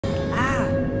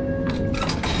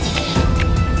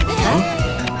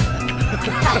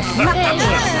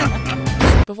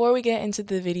Before we get into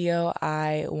the video,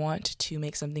 I want to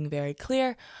make something very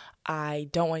clear. I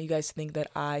don't want you guys to think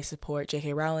that I support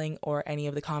J.K. Rowling or any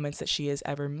of the comments that she has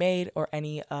ever made or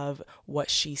any of what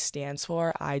she stands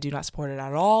for. I do not support it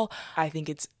at all. I think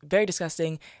it's very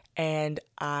disgusting, and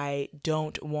I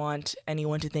don't want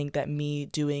anyone to think that me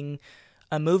doing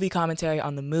a movie commentary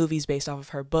on the movies based off of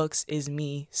her books is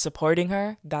me supporting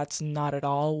her. That's not at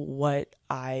all what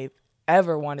I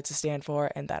ever wanted to stand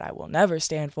for, and that I will never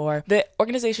stand for. The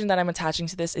organization that I'm attaching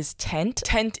to this is TENT.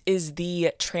 TENT is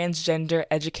the Transgender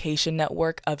Education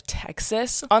Network of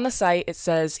Texas. On the site, it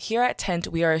says, "Here at TENT,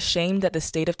 we are ashamed that the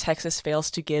state of Texas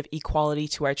fails to give equality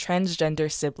to our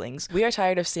transgender siblings. We are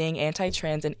tired of seeing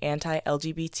anti-trans and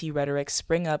anti-LGBT rhetoric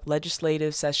spring up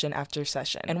legislative session after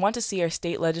session, and want to see our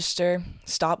state legislature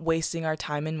stop wasting our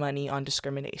time and money on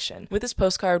discrimination. With this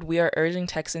postcard, we are urging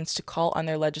Texans to call on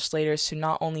their legislators to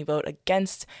not only vote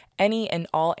against any and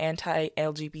all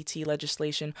anti-LGBT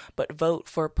legislation, but vote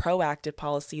for proactive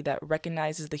policy that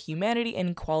recognizes the humanity and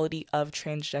equality of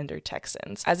transgender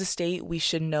Texans. As a state, we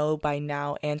should know by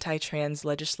now anti-trans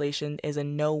legislation is a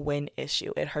no-win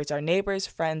issue. It hurts our neighbors,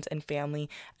 friends, and family,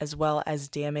 as well as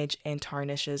damage and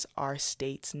tarnishes our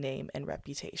state's name and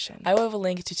reputation." I will have a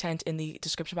link to TENT in the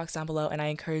description box down below, and I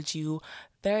encourage you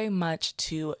very much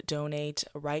to donate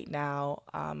right now.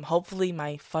 Hopefully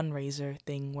my fundraiser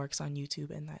thing works on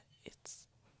YouTube and that it's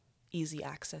easy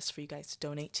access for you guys to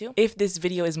donate to. If this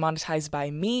video is monetized by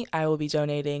me, I will be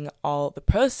donating all the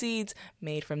proceeds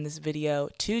made from this video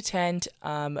to TENT.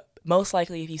 Most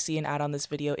likely, if you see an ad on this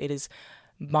video, it is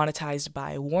monetized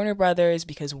by Warner Brothers,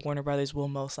 because Warner Brothers will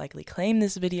most likely claim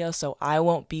this video, so I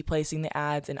won't be placing the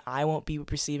ads and I won't be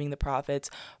receiving the profits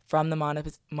from the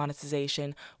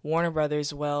monetization. Warner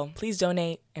Brothers will. Please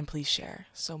donate and please share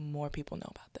so more people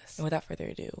know about this. And without further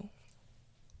ado,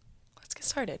 let's get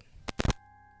started.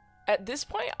 At this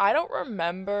point, I don't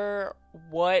remember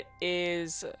what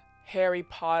is Harry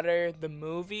Potter the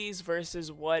movies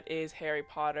versus what is Harry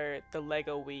Potter the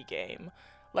Lego Wii game.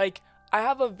 Like, I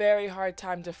have a very hard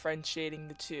time differentiating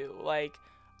the two, like,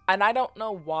 and I don't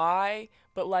know why,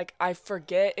 but like, I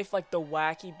forget if like the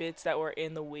wacky bits that were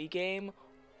in the Wii game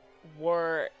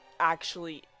were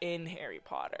actually in Harry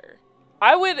Potter.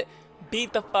 I would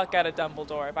beat the fuck out of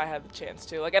Dumbledore if I had the chance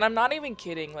to, like, and I'm not even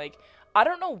kidding, like, I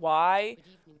don't know why,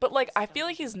 but like, I feel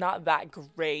like he's not that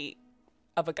great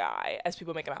of a guy as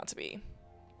people make him out to be.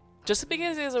 Just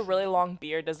because he has a really long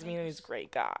beard doesn't mean he's a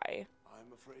great guy.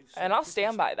 And I'll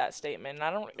stand by that statement.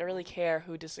 I don't really care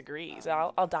who disagrees.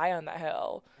 I'll die on that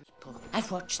hill.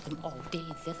 I've watched them all day.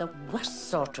 They're the worst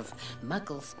sort of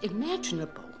muggles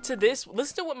imaginable. To this,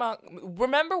 listen to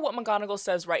remember what McGonagall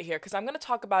says right here, because I'm going to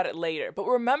talk about it later. But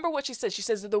remember what she says. She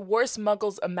says they're the worst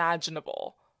muggles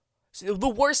imaginable. The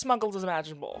worst muggles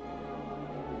imaginable.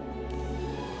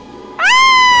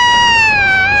 Ah!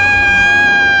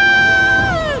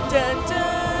 Dun,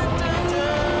 dun.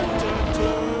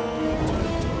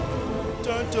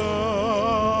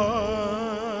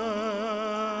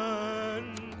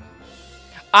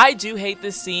 I do hate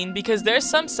this scene because there's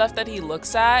some stuff that he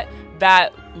looks at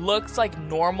that looks like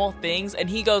normal things and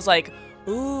he goes like,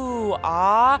 ooh,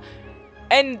 ah,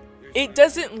 and it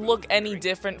doesn't look any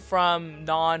different from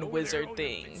non-wizard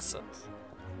things.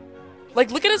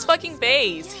 Like, look at his fucking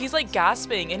face. He's like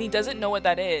gasping and he doesn't know what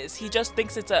that is. He just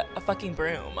thinks it's a fucking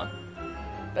broom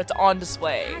that's on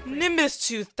display. Nimbus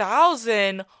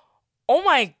 2000? Oh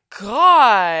my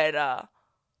god.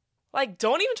 Like,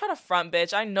 don't even try to front,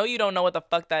 bitch. I know you don't know what the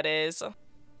fuck that is.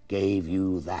 Gave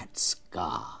you that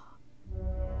scar.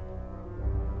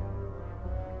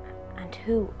 And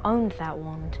who owned that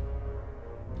wand?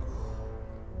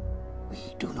 We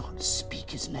do not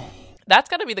speak his name. That's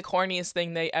gotta be the corniest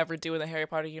thing they ever do in the Harry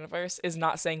Potter universe, is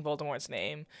not saying Voldemort's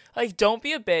name. Like, don't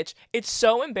be a bitch. It's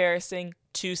so embarrassing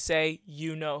to say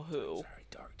you know who.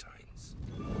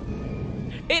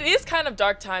 It is kind of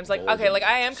dark times. Like, okay, like,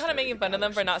 I am kind of making fun of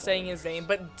them for not saying his name,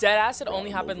 but deadass had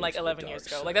only happened like 11 years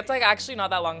ago. Like, that's like actually not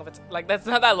that long of a like, that's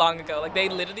not that long ago. Like, they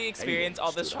literally experienced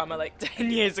all this trauma like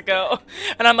 10 years ago.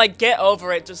 And I'm like, get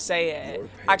over it. Just say it.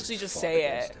 Actually, just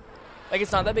say it. Like,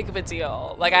 it's not that big of a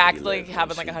deal. Like, I act like it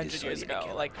happened like 100 years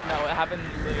ago. Like, no, it happened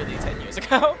literally 10 years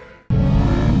ago.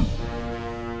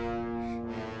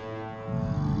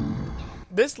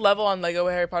 This level on Lego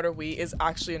Harry Potter Wii is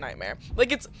actually a nightmare.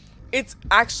 Like, it's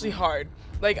actually hard.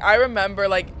 Like, I remember,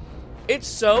 like, it's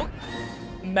so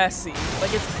messy.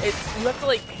 Like, it's you have to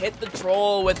like hit the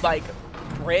troll with like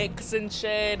bricks and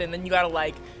shit, and then you gotta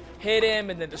like hit him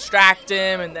and then distract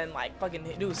him and then like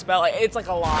fucking do a spell. Like, it's like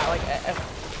a lot. Like,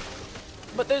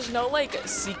 but there's no like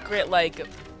secret like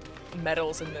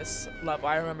medals in this level.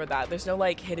 I remember that. There's no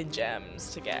like hidden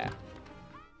gems to get.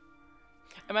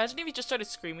 Imagine if he just started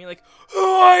screaming like, "Who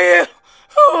are you?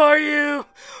 Who are you?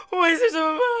 Why is there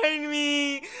someone behind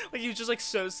me?" Like he was just like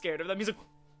so scared of them. He's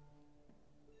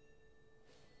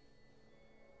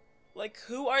like,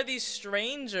 who are these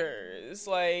strangers?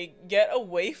 Like, get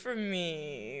away from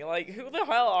me. Like, who the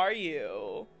hell are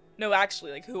you? No,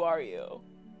 actually, like, who are you?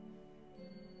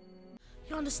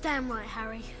 You understand, right,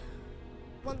 Harry?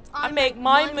 Once I make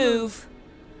my move,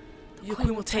 your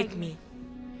queen will take me.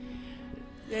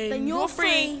 then you're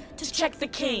free to check the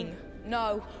king.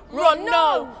 No. Run,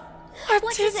 no!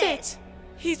 What is it?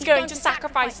 He's going to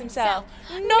sacrifice himself.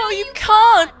 No, you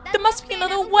can't! There must be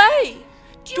another way!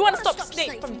 Do you want to stop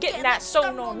Snape from getting that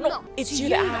stone or not? It's you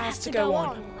that has to go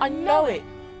on. I know it.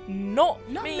 Not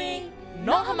me,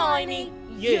 not Hermione,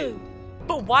 you.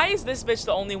 But why is this bitch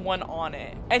the only one on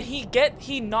it? And he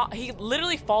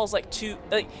literally falls like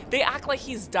they act like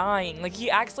he's dying. Like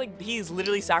he acts like he's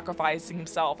literally sacrificing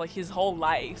himself, like his whole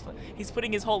life. He's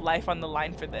putting his whole life on the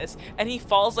line for this. And he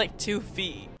falls like 2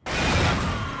 feet.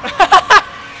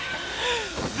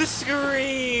 The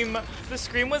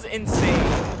scream was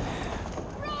insane.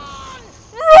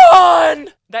 Run!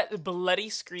 That bloody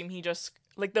scream he just,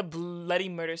 like the bloody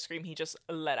murder scream he just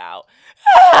let out.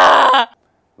 Ah!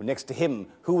 Next to him,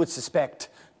 who would suspect?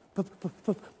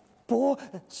 Poor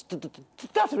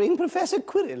stuttering Professor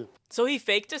Quirrell. So he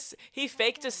faked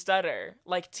a stutter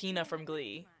like Tina from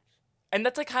Glee. And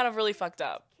that's like kind of really fucked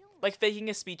up. Like faking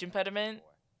a speech impediment.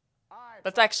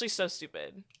 That's actually so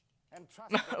stupid.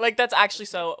 Like that's actually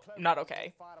so not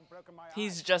okay.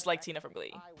 He's just like Tina from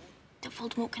Glee. That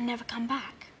Voldemort can never come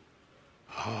back.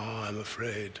 Oh, I'm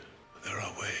afraid there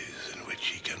are ways in which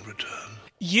he can return.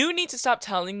 You need to stop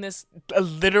telling this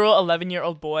literal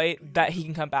 11-year-old boy that he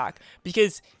can come back,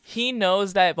 because he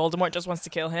knows that Voldemort just wants to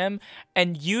kill him,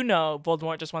 and you know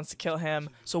Voldemort just wants to kill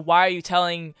him. So why are you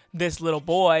telling this little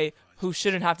boy who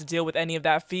shouldn't have to deal with any of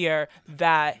that fear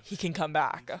that he can come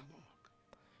back?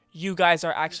 You guys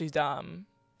are actually dumb.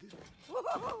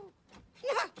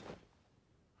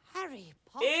 Harry.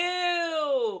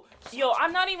 Ew! Yo,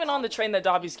 I'm not even on the train that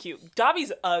Dobby's cute.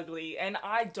 Dobby's ugly, and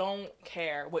I don't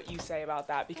care what you say about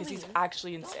that because he's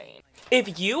actually insane.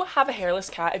 If you have a hairless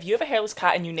cat and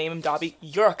you name him Dobby,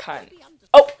 you're a cunt.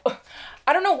 Oh,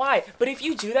 I don't know why, but if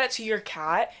you do that to your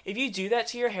cat, if you do that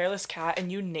to your hairless cat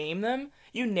and you name them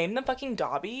fucking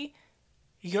Dobby,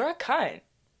 you're a cunt.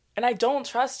 And I don't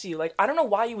trust you. Like, I don't know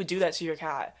why you would do that to your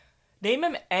cat. Name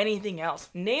him anything else.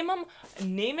 Name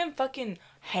him fucking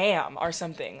Ham or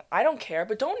something. I don't care,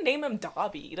 but don't name him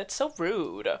Dobby. That's so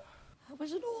rude. That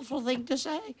was an awful thing to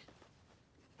say.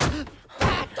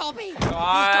 Bad Dobby!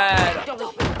 God.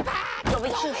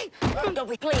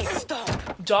 Dobby, please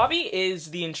stop. Dobby is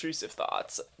the intrusive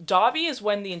thoughts. Dobby is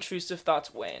when the intrusive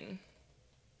thoughts win.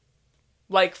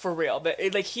 Like, for real.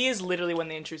 Like, he is literally when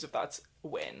the intrusive thoughts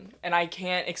win. And I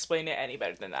can't explain it any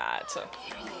better than that.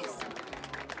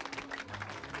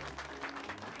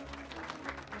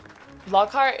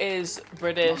 Lockhart is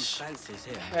British. Think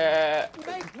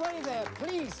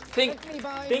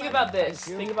about this.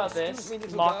 Think about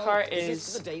this. Lockhart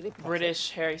is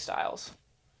British Harry Styles.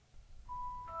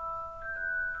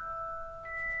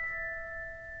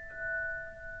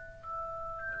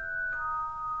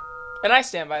 And I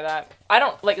stand by that. I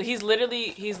don't, like, he's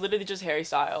literally just Harry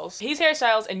Styles. He's Harry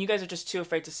Styles and you guys are just too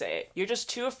afraid to say it. You're just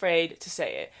too afraid to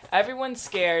say it. Everyone's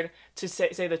scared to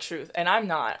say the truth. And I'm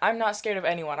not. I'm not scared of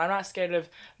anyone. I'm not scared of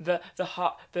the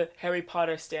Harry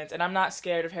Potter stance. And I'm not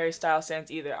scared of Harry Styles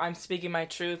stance either. I'm speaking my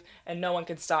truth and no one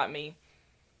can stop me.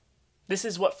 This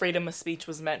is what freedom of speech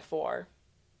was meant for.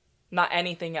 Not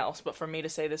anything else, but for me to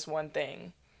say this one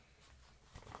thing.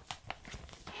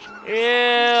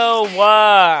 Ew,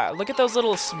 what? Look at those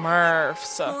little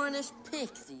Smurfs.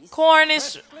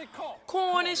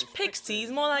 Cornish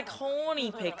pixies, more like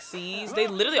horny pixies. They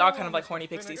literally are kind of like horny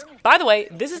pixies. By the way,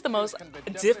 this is the most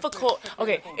difficult.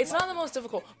 Okay, it's not the most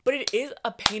difficult, but it is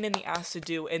a pain in the ass to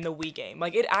do in the Wii game.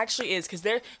 Like, it actually is, because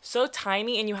they're so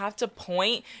tiny and you have to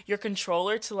point your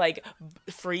controller to, like,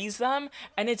 freeze them,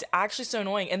 and it's actually so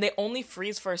annoying. And they only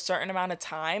freeze for a certain amount of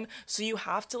time, so you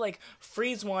have to, like,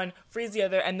 freeze one, freeze the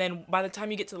other, and then by the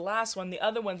time you get to the last one, the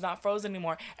other one's not frozen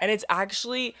anymore. And it's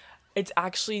actually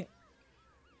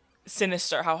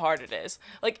sinister how hard it is.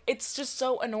 Like, it's just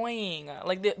so annoying.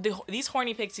 Like, these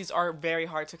horny pixies are very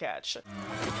hard to catch.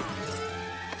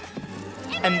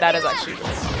 And that is actually,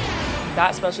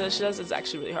 that special that she does is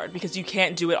actually really hard because you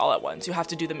can't do it all at once. You have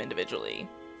to do them individually.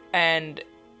 And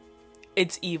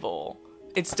it's evil.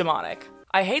 It's demonic.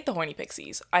 I hate the horny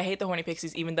pixies. I hate the horny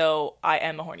pixies even though I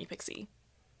am a horny pixie.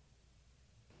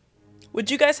 Would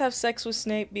you guys have sex with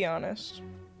Snape? Be honest.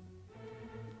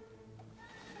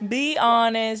 Be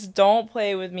honest. Don't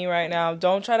play with me right now.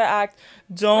 Don't try to act.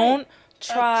 Don't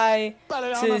try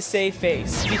to save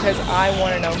face, because I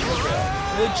want to know for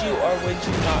real. Would you or would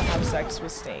you not have sex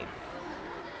with Snape?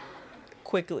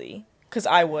 Quickly. Because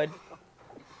I would.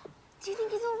 Do you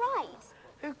think he's alright?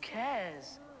 Who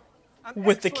cares?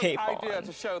 With the cape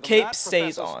on. Cape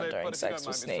stays on during sex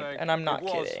with Snape, and I'm not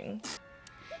kidding.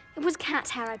 It was cat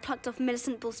hair I plucked off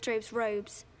Millicent Bulstrode's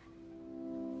robes.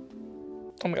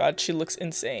 Oh my god, she looks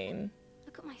insane.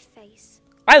 Look at my face.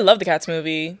 I love the Cats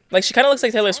movie. Like, she kind of looks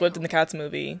like Taylor Swift in the Cats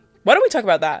movie. Why don't we talk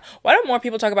about that? Why don't more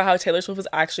people talk about how Taylor Swift was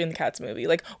actually in the Cats movie?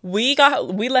 Like, we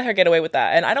let her get away with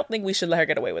that, and I don't think we should let her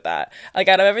get away with that. Like,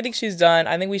 out of everything she's done,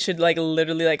 I think we should, like,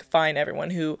 literally, like, find everyone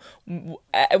who...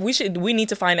 We need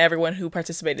to find everyone who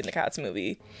participated in the Cats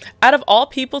movie. Out of all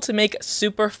people to make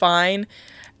super fine...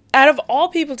 Out of all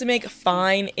people to make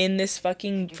fine in this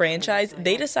fucking franchise,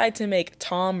 they decide to make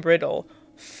Tom Riddle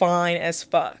fine as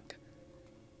fuck.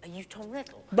 Are you Tom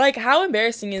Riddle? Like, how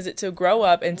embarrassing is it to grow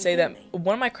up and say that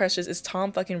one of my crushes is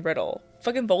Tom fucking Riddle?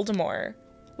 Fucking Voldemort.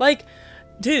 Like,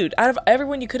 dude, out of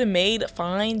everyone you could have made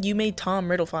fine, you made Tom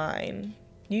Riddle fine.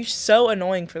 You're so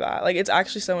annoying for that. Like, it's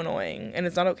actually so annoying, and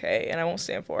it's not okay, and I won't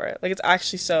stand for it. Like, it's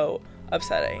actually so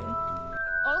upsetting.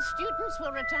 All students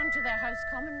will return to their house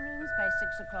common rooms by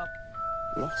 6 o'clock.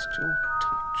 Lost your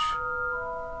touch.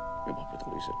 What with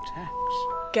all these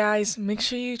attacks? Guys, make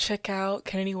sure you check out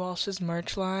Kennedy Walsh's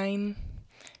merch line.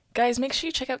 Guys, make sure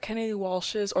you check out Kennedy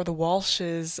Walsh's or the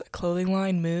Walsh's clothing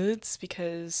line Moods,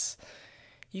 because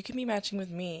you can be matching with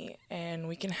me and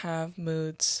we can have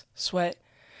moods, sweat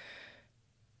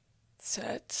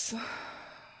sets.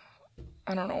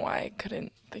 I don't know why I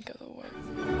couldn't think of the word.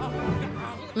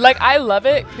 Like, I love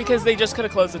it because they just could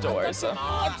have closed the doors.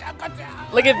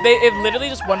 Like, if literally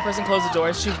just one person closed the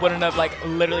doors, she wouldn't have, like,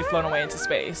 literally flown away into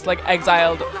space, like,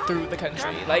 exiled through the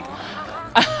country. Like,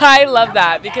 I love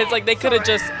that because, like, they could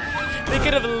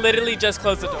have literally just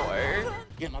closed the door.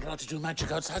 You're not allowed to do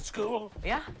magic outside school.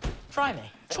 Yeah? Try me.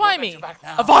 Try me.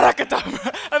 Avada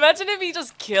Kedavra. Imagine if he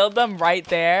just killed them right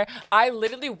there. I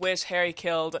literally wish Harry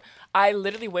killed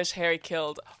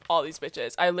all these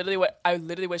bitches. I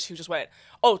literally wish he just went,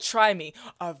 oh, try me.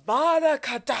 Avada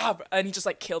Kedavra. And he just,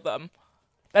 like, killed them.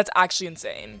 That's actually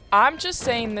insane. I'm just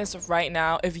saying this right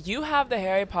now. If you have the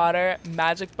Harry Potter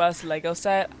Magic Bus Lego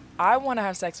set, I want to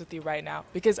have sex with you right now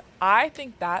because I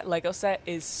think that Lego set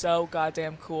is so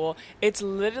goddamn cool. It's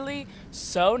literally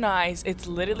so nice. It's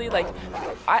literally like,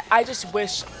 I just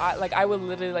wish, I would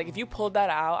literally, like, if you pulled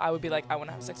that out, I would be like, I want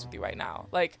to have sex with you right now.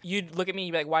 Like, you'd look at me,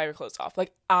 you'd be like, why are your clothes off?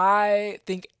 Like, I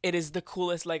think it is the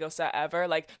coolest Lego set ever.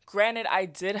 Like, granted, I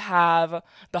did have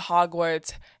the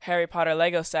Hogwarts Harry Potter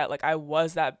Lego set. Like, I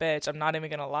was that bitch. I'm not even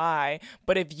gonna lie.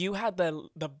 But if you had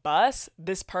the bus,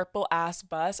 this purple ass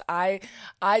bus, I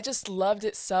just loved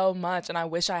it so much and I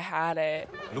wish I had it.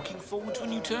 Looking forward to a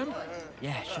new term?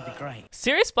 Yeah, should be great.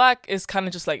 Sirius Black is kind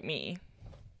of just like me.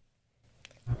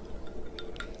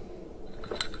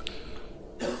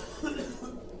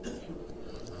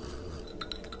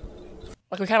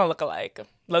 Like, we kind of look alike.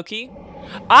 Low-key.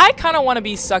 I kind of want to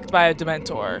be sucked by a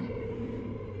Dementor.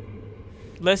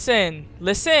 Listen.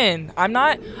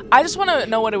 I just want to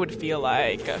know what it would feel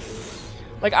like.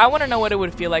 Like, I want to know what it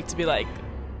would feel like to be like,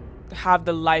 have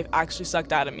the life actually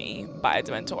sucked out of me by a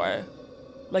Dementor.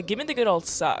 Like, give me the good old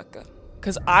suck.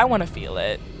 Because I want to feel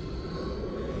it.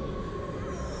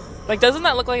 Like, doesn't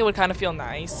that look like it would kind of feel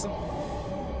nice?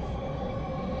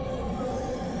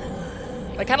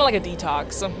 Like, kind of like a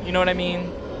detox. You know what I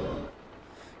mean?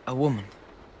 A woman.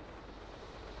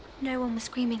 No one was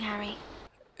screaming, Harry.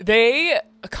 They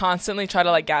constantly try to,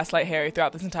 like, gaslight Harry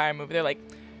throughout this entire movie. They're like,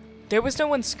 there was no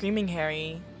one screaming,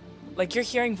 Harry. Like, you're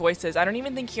hearing voices. I don't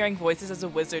even think hearing voices as a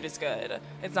wizard is good.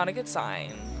 It's not a good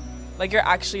sign. Like, you're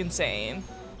actually insane.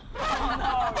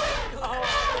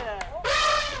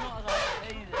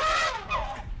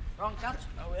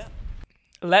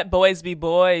 Let boys be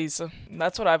boys.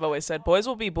 That's what I've always said. Boys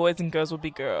will be boys and girls will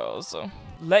be girls.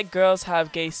 Let girls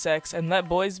have gay sex and let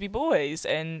boys be boys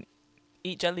and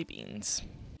eat jelly beans.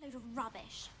 Load of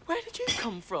rubbish. Where did you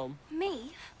come from?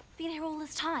 Me? Been here all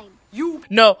this time.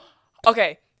 No.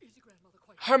 Okay.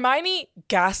 Hermione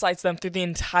gaslights them through the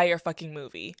entire fucking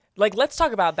movie. Like, let's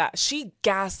talk about that. She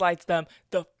gaslights them.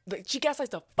 She gaslights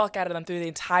the fuck out of them through the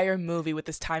entire movie with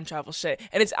this time travel shit.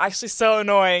 And it's actually so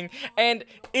annoying. And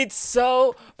it's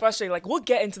so frustrating. Like, we'll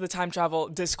get into the time travel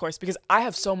discourse because I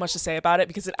have so much to say about it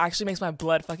because it actually makes my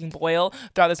blood fucking boil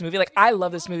throughout this movie. Like, I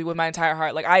love this movie with my entire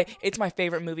heart. Like, it's my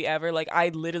favorite movie ever. Like, I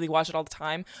literally watch it all the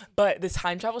time. But this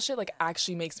time travel shit, like,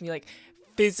 actually makes me, like,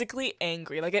 physically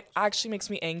angry. Like, it actually makes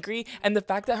me angry. And the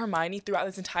fact that Hermione throughout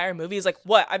this entire movie is like,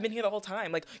 what? I've been here the whole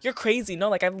time. Like, you're crazy. No,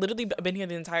 like, I've literally been here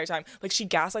the entire time. Like, she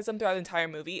gaslights them throughout the entire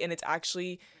movie, and it's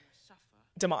actually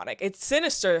demonic. It's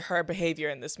sinister, her behavior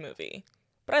in this movie.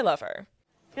 But I love her.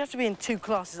 You have to be in 2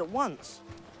 classes at once.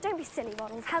 Don't be silly,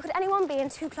 Ronald. How could anyone be in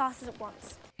 2 classes at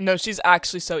once? No, she's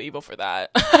actually so evil for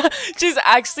that. She's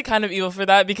actually kind of evil for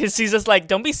that because she's just like,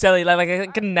 don't be silly. Like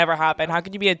it could never happen. How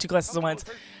could you be in 2 classes at once?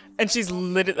 And she's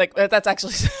literally like, that's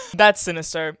actually, that's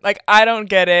sinister. Like, I don't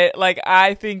get it. Like,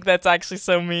 I think that's actually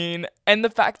so mean. And the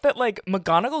fact that, like,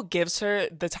 McGonagall gives her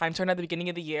the time turn at the beginning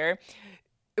of the year.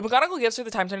 McGonagall gives her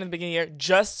the time turner at the beginning of the year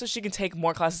just so she can take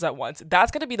more classes at once.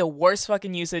 That's going to be the worst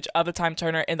fucking usage of the time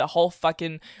turner in the whole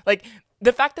fucking, like,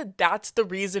 the fact that that's the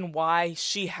reason why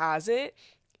she has it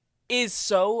is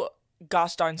so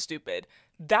gosh darn stupid.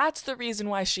 That's the reason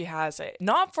why she has it.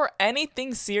 Not for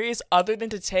anything serious other than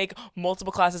to take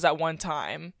multiple classes at one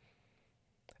time.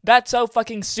 That's so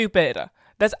fucking stupid.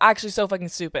 That's actually so fucking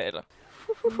stupid.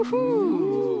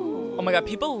 Oh my god,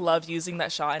 people love using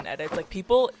that shot in edits. Like,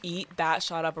 people eat that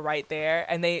shot up right there,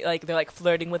 and they're like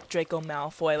flirting with Draco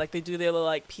Malfoy. Like, they do their little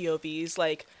like POVs.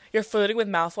 Like, you're flirting with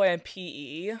Malfoy and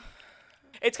PE.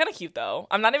 It's kind of cute though.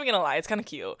 I'm not even gonna lie, it's kind of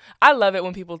cute. I love it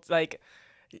when people like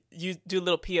you do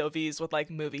little POVs with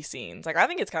like movie scenes. Like, I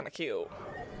think it's kind of cute.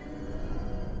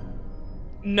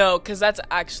 No, because that's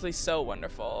actually so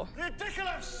wonderful.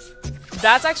 Ridiculous!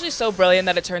 That's actually so brilliant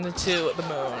that it turned into the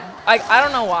moon. Like, I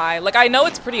don't know why. Like, I know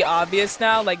it's pretty obvious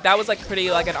now. Like, that was like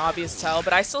pretty like an obvious tell,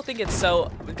 but I still think it's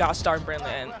so gosh darn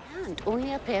brilliant.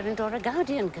 Only a parent or a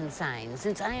guardian can sign.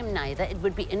 Since I am neither, it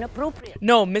would be inappropriate.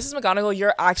 No, Mrs. McGonagall,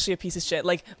 you're actually a piece of shit.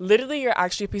 Like, literally, you're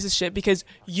actually a piece of shit because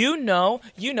you know,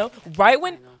 right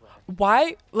when,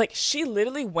 why, like, she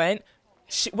literally went,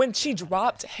 when she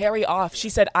dropped Harry off, she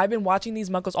said, I've been watching these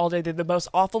muggles all day. They're the most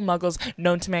awful muggles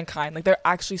known to mankind. Like, they're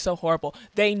actually so horrible.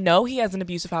 They know he has an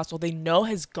abusive household. They know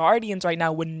his guardians right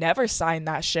now would never sign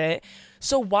that shit.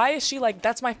 So why is she like,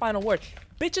 that's my final word?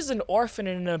 Bitch is an orphan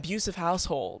in an abusive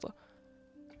household.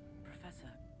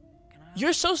 Professor, can I...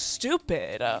 You're so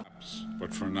stupid.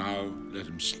 But for now, let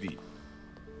him sleep.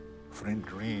 For in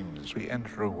dreams, we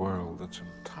enter a world that's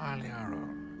entirely our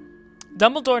own.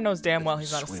 Dumbledore knows damn well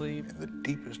he's not asleep. In the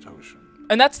deepest ocean.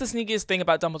 And that's the sneakiest thing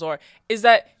about Dumbledore, is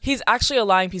that he's actually a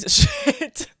lying piece of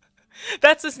shit.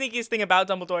 That's the sneakiest thing about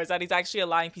Dumbledore, is that he's actually a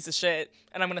lying piece of shit,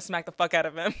 and I'm gonna smack the fuck out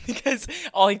of him because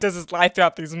all he does is lie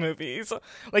throughout these movies.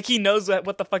 Like, he knows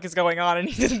what the fuck is going on and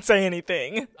he didn't say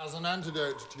anything. As an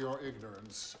antidote to your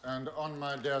ignorance, and on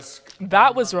my desk...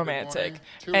 That was romantic.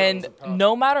 And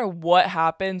no matter what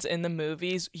happens in the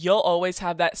movies, you'll always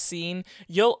have that scene.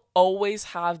 You'll always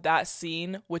have that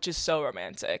scene, which is so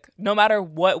romantic. No matter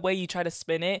what way you try to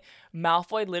spin it,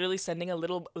 Malfoy literally sending a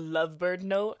little lovebird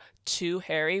note to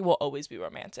Harry will always be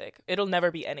romantic. It'll never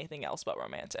be anything else but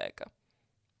romantic.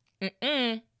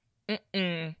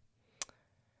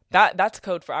 That's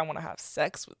code for I want to have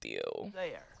sex with you.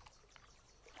 There.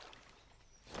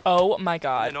 Oh my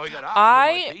god.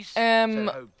 I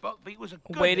am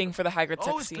waiting for the Hagrid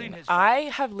sex scene. I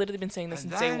have literally been saying this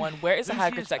since day one. Where is the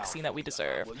Hagrid sex scene that we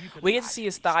deserve? We get to see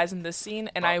his thighs in this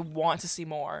scene, and I want to see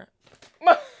more.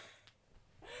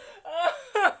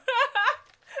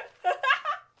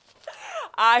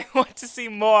 I want to see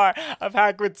more of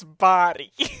Hagrid's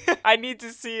body. I need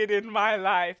to see it in my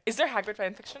life. Is there Hagrid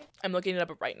fanfiction? I'm looking it up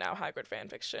right now, Hagrid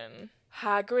fanfiction.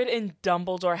 Hagrid and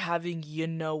Dumbledore having you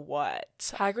know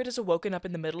what. Hagrid is awoken up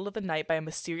in the middle of the night by a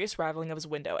mysterious rattling of his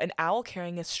window. An owl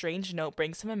carrying a strange note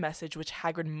brings him a message which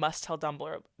Hagrid must tell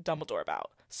Dumbledore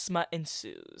about. Smut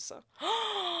ensues.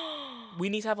 We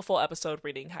need to have a full episode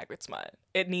reading Hagrid smut.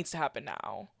 It needs to happen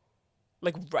now.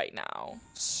 Like, right now.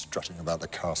 Strutting about the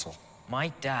castle. My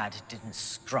dad didn't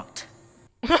strut.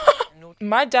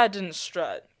 My dad didn't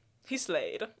strut. He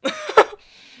slayed.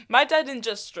 My dad didn't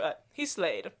just strut. He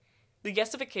slayed. The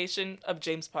guestification of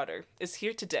James Potter is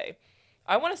here today.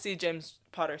 I want to see James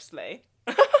Potter slay.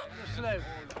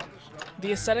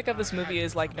 The aesthetic of this movie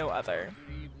is like no other.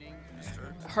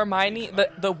 Hermione,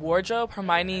 the wardrobe,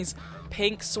 Hermione's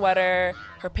pink sweater,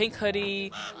 her pink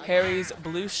hoodie, Harry's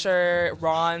blue shirt,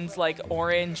 Ron's like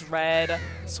orange red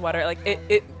sweater, like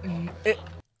it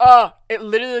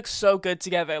literally looks so good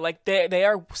together. Like they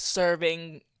are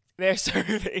serving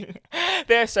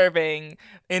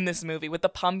in this movie with the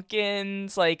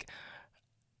pumpkins. Like,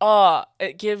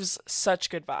 it gives such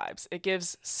good vibes. It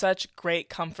gives such great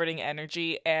comforting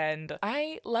energy, and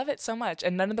I love it so much.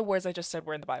 And none of the words I just said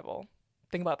were in the Bible.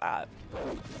 Think about that.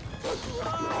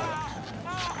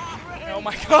 Oh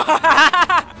my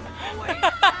god.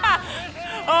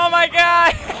 Oh my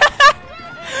god.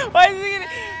 Why is he gonna...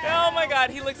 Oh my god,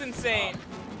 he looks insane.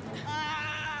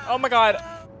 Oh my god.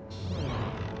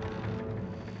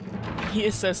 He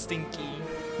is so stinky.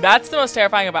 That's the most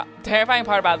terrifying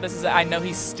part about this is that I know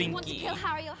he's stinky.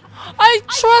 I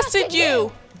trusted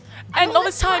you! And all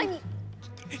this time,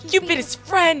 you've been his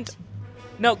friend!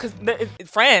 No, cause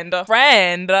friend.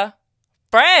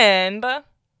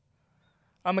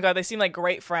 Oh my god, they seem like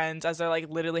great friends as they're like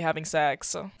literally having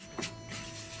sex.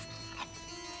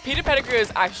 Peter Pettigrew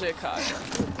is actually a cuck.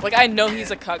 Like I know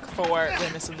he's a cuck for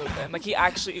Remus and Lupin. Like he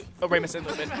actually, Remus and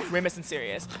Lupin, Remus and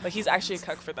Sirius. Like he's actually a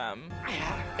cuck for them.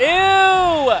 Ew!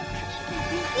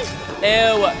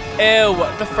 Ew, ew.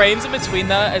 The frames in between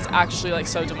that is actually like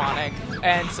so demonic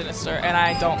and sinister, and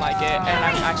I don't like it, and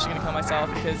I'm actually gonna kill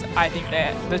myself because I think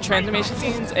that the transformation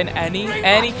scenes in any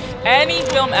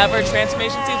film ever,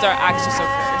 transformation scenes are actually so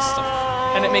cursed,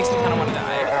 and it makes me kind of want to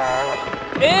die.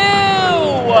 Ew!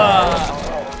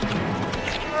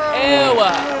 Ew!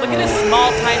 Look at his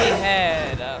small, tiny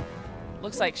head.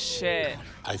 Looks like shit.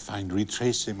 I find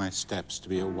retracing my steps to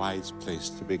be a wise place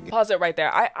to begin. Pause it right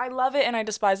there. I love it and I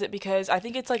despise it because I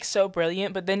think it's like so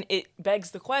brilliant, but then it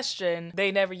begs the question,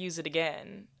 they never use it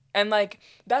again. And like,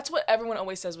 that's what everyone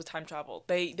always says with time travel.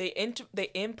 They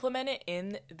implement it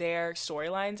in their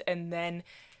storylines and then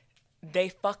they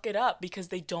fuck it up because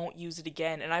they don't use it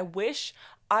again. And I wish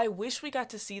we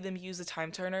got to see them use the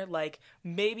time turner like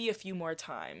maybe a few more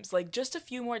times, like just a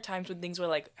few more times when things were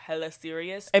like hella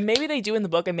serious. And maybe they do in the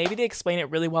book, and maybe they explain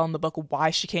it really well in the book why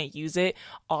she can't use it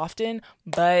often,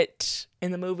 but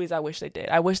in the movies I wish they did.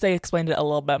 I wish they explained it a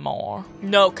little bit more.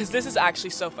 No, because this is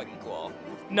actually so fucking cool.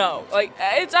 No, like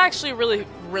it's actually really,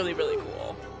 really, really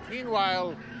cool.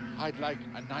 Meanwhile, I'd like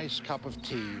a nice cup of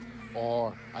tea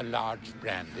or a large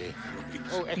brandy.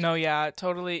 Oh, no, yeah,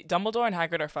 totally. Dumbledore and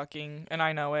Hagrid are fucking, and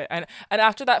I know it. And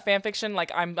after that fanfiction, like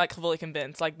I'm like fully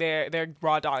convinced, like they're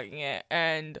raw dogging it,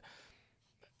 and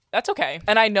that's okay.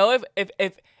 And I know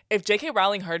if J.K.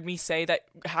 Rowling heard me say that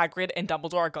Hagrid and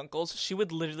Dumbledore are gunkles, she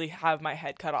would literally have my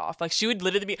head cut off. Like she would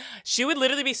literally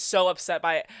be so upset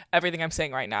by everything I'm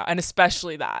saying right now, and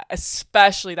especially that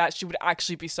she would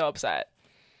actually be so upset.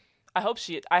 I hope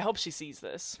she sees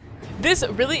this. This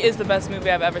really is the best movie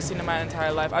I've ever seen in my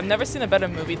entire life. I've never seen a better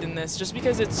movie than this, just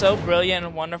because it's so brilliant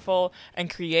and wonderful and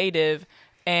creative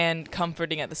and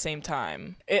comforting at the same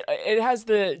time. It has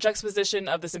the juxtaposition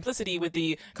of the simplicity with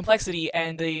the complexity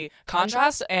and the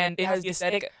contrast, and it has the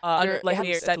aesthetic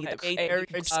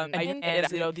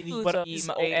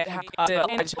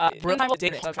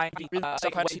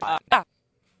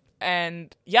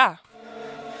and yeah.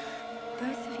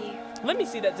 Let me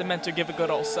see that Dementor give a good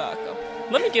old suck.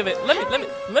 Let me have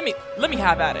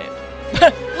at it.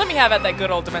 Let me have at that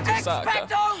good old Dementor suck.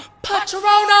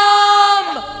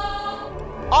 Patronum!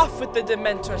 Off with the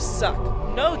Dementor suck.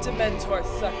 No Dementor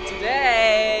suck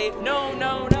today. No,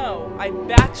 no, no. I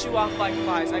bat you off like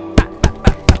flies.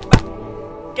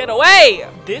 Get away!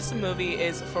 This movie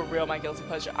is for real my guilty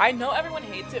pleasure. I know everyone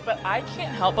hates it, but I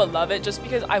can't help but love it just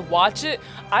because I watch it.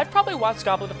 I've probably watched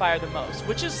Goblet of Fire the most,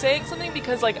 which is saying something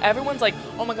because like everyone's like,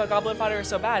 oh my god, Goblet of Fire is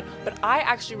so bad. But I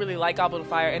actually really like Goblet of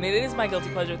Fire, and it is my guilty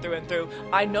pleasure through and through.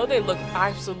 I know they look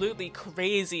absolutely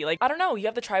crazy. Like, I don't know, you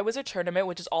have the Triwizard Tournament,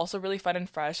 which is also really fun and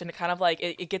fresh, and it kind of like,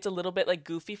 it gets a little bit like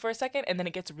goofy for a second, and then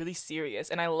it gets really serious.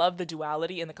 And I love the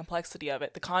duality and the complexity of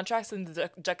it. The contrast and the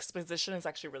juxtaposition is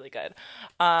actually really good.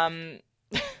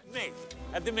 Nate,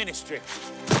 at the Ministry.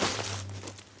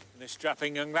 This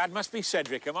strapping young lad must be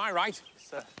Cedric, am I right?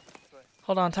 Sir.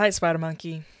 Hold on tight, Spider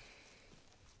Monkey.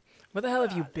 Where the hell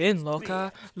have you been,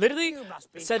 Loca? Literally,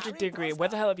 Cedric Diggory, where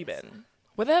the hell have you been?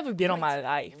 Where the hell have you been all my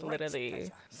life,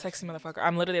 literally? Sexy motherfucker.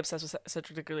 I'm literally obsessed with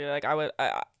Cedric Diggory. Like, I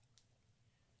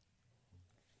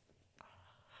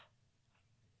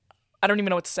don't even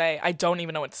know what to say. I don't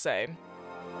even know what to say.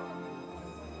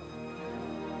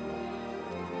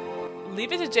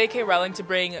 Leave it to J.K. Rowling to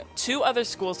bring 2 other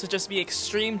schools to just be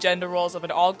extreme gender roles of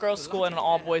an all-girls school and an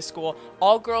all-boys school.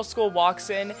 All-girls school walks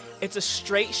in, it's a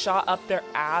straight shot up their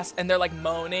ass, and they're like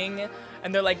moaning,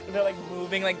 and they're like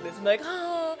moving like this, and they're like,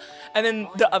 ah. And then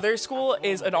the other school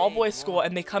is an all-boys school,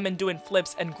 and they come in doing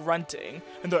flips and grunting,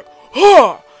 and they're like,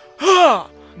 ah, ah.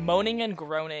 Moaning and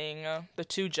groaning, the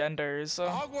 2 genders.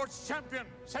 Hogwarts champion,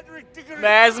 Cedric Diggory.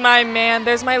 There's my man,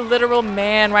 there's my literal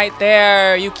man right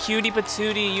there. You cutie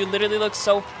patootie, you literally look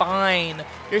so fine.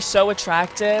 You're so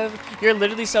attractive. You're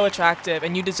literally so attractive,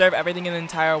 and you deserve everything in the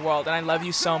entire world, and I love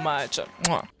you so much.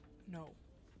 Mwah. No.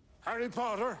 Harry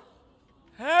Potter.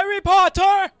 Harry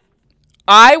Potter!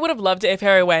 I would have loved it if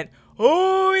Harry went,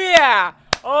 oh yeah,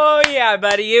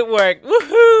 buddy, it worked.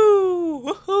 Woohoo!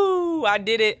 Woohoo! I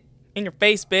did it. In your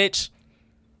face, bitch.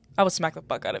 I would smack the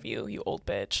fuck out of you, you old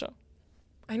bitch.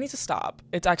 I need to stop.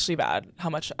 It's actually bad how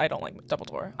much I don't like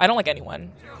Dumbledore. I don't like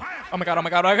anyone. Oh my god, oh my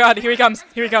god, oh my god. Here he comes.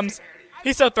 Here he comes.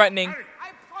 He's so threatening.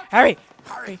 Harry!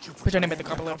 Harry, put your name in the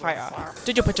goblet of fire.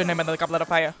 Did you put your name in the goblet of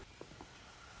fire?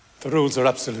 The rules are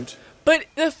absolute. But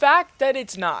the fact that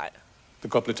it's not. The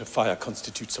goblet of fire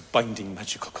constitutes a binding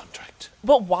magical contract.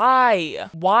 But why?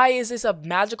 Why is this a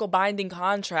magical binding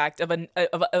contract of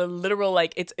a literal,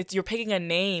 like, it's you're picking a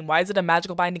name. Why is it a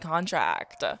magical binding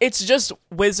contract? It's just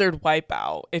wizard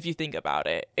wipeout, if you think about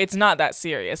it. It's not that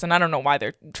serious, and I don't know why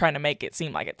they're trying to make it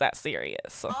seem like it's that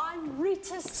serious.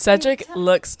 Cedric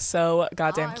looks so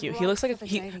goddamn cute. He looks like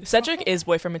Cedric is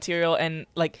boyfriend material, and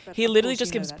like he literally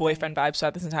just gives boyfriend vibes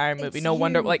throughout this entire movie. No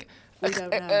wonder, like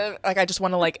I just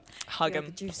want to like hug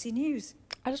him. Juicy news.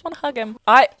 I just want to hug him.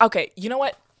 Okay, you know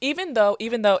what? Even though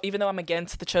I'm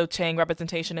against the Cho Chang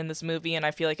representation in this movie, and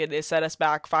I feel like it set us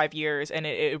back 5 years and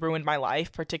it ruined my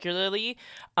life particularly,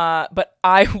 but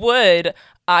I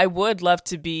would love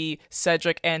to be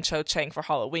Cedric and Cho Chang for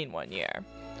Halloween one year.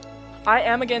 I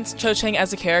am against Cho Chang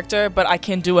as a character, but I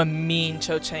can do a mean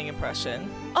Cho Chang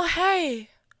impression. Oh hey!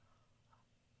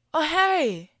 Oh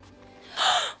hey!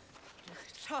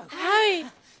 Hey!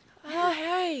 Oh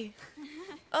hey!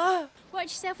 Oh. Watch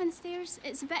yourself on the stairs.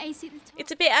 It's a bit icy at the top.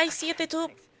 It's a bit icy at the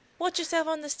top. Watch yourself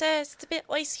on the stairs. It's a bit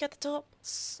icy at the top.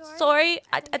 Sorry,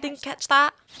 I didn't catch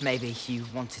that. Maybe you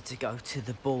wanted to go to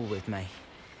the ball with me.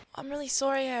 I'm really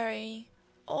sorry, Harry.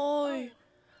 Oh,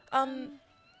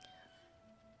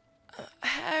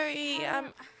 Harry,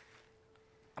 I'm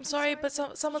sorry, but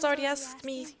someone's already asked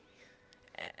me,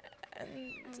 and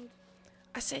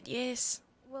I said yes.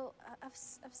 Well, I've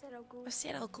said I'll go. I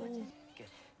said I'll go. Good.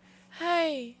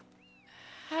 Hey,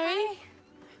 Harry.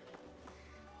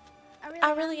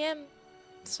 I really am.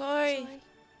 Sorry.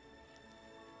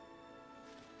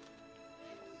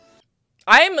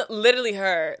 I'm literally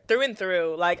her through and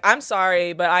through. Like, I'm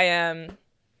sorry, but I am.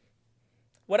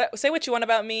 Say what you want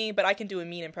about me, but I can do a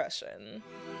mean impression.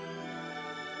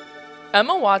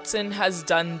 Emma Watson has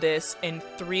done this in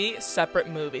 3 separate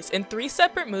movies. In 3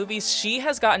 separate movies, she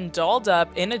has gotten dolled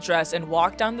up in a dress and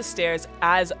walked down the stairs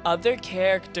as other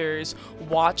characters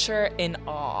watch her in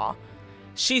awe.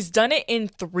 She's done it in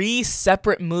 3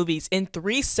 separate movies. In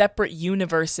 3 separate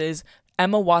universes,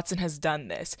 Emma Watson has done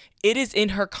this. It is in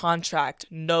her contract,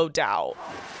 no doubt.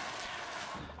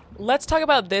 Let's talk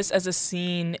about this as a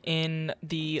scene in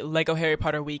the Lego Harry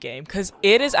Potter Wii game, because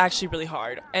it is actually really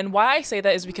hard. And why I say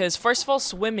that is because, first of all,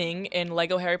 swimming in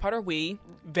Lego Harry Potter Wii,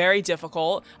 very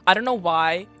difficult. I don't know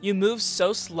why. You move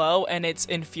so slow and it's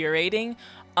infuriating.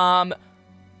 Being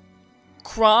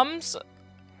Crumb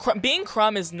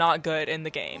is not good in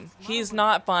the game. He's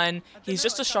not fun. He's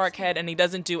just a shark head and he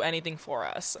doesn't do anything for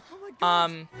us.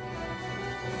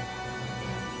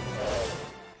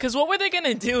 Because what were they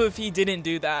gonna do if he didn't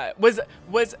do that? Was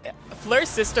Fleur's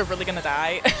sister really gonna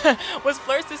die? Was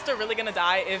Fleur's sister really gonna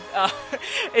die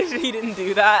if he didn't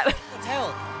do that? What the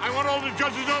hell? I want all the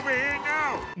judges over here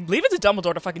now! Leave it to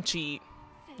Dumbledore to fucking cheat.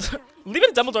 Leave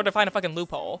it to Dumbledore to find a fucking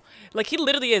loophole. Like, he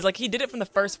literally is. Like, he did it from the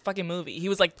first fucking movie. He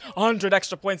was like, 100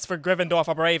 extra points for Gryffindor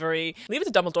for bravery. Leave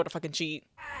it to Dumbledore to fucking cheat.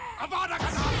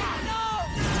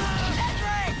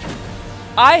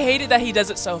 I hated that he does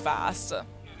it so fast.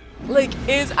 Like,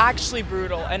 is actually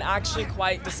brutal and actually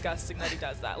quite disgusting that he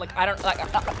does that. Like, I don't, like,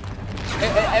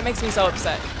 it makes me so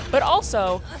upset. But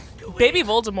also, Baby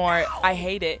Voldemort, I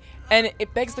hate it. And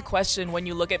it begs the question, when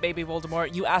you look at Baby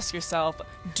Voldemort, you ask yourself,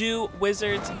 do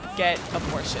wizards get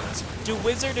abortions? Do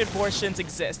wizard abortions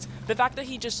exist? The fact that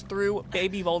he just threw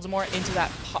Baby Voldemort into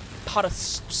that pot of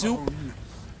soup,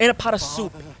 in a pot of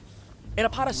soup,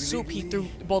 he threw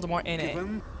Voldemort in it.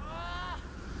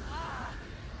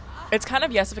 It's kind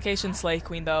of yesification Slay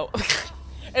Queen though.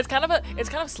 It's kind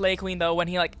of Slay Queen though when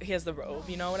he has the robe,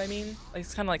 you know what I mean? Like,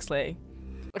 it's kind of like Slay.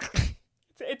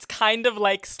 It's kind of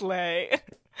like Slay.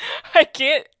 I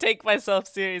can't take myself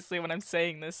seriously when I'm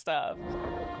saying this stuff.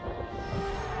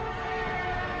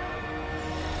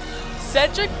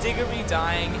 Cedric Diggory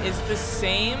dying is the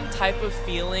same type of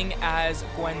feeling as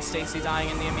Gwen Stacy dying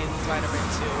in The Amazing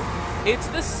Spider-Man 2. It's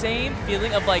the same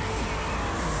feeling of like,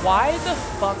 why the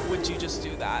fuck would you just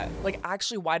do that? Like,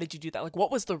 actually, why did you do that? Like,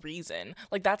 what was the reason?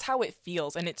 Like, that's how it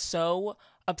feels, and it's so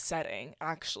upsetting,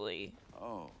 actually.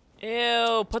 Oh.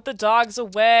 Ew, put the dogs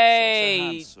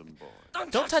away. Such a handsome boy.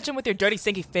 Don't touch him with your dirty,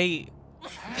 stinky feet.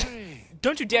 Hey.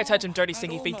 Don't you dare touch him, dirty,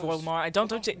 stinky feet, Voldemort.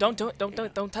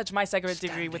 Don't touch my Cedric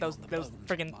Diggory with those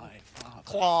freaking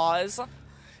claws.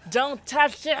 Don't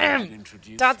touch him.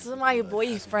 That's my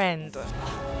boyfriend.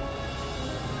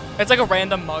 It's like a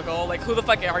random muggle. Like, who the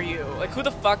fuck are you? Like, who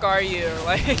the fuck are you?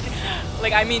 Like,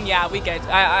 Like, I mean, yeah, we get,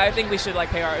 I think we should, like,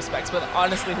 pay our respects, but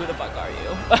honestly, who the fuck are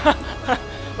you?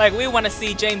 Like, we want to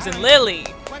see James and Lily.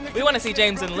 We want to see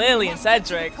James and Lily and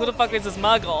Cedric. Who the fuck is this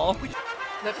muggle?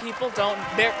 That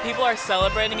people are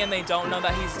celebrating and they don't know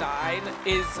that he's died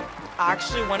is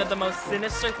actually one of the most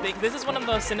sinister things. This is one of the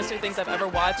most sinister things I've ever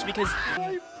watched because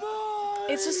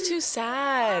it's just too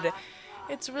sad.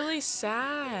 It's really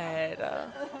sad.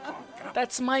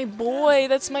 That's my boy.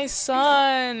 That's my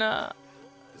son.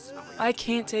 I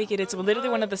can't take it. It's literally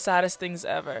one of the saddest things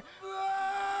ever.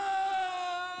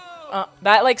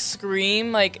 That like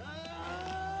scream like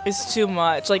is too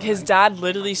much. Like his dad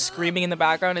literally screaming in the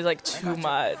background is like too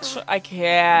much. I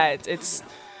can't. It's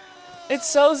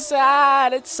so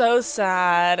sad. It's so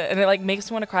sad, and it like makes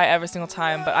me want to cry every single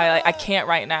time. But I can't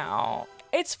right now.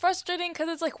 It's frustrating because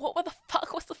it's like, what the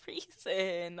fuck was the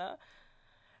reason?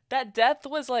 That death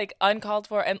was like uncalled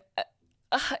for, and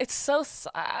it's so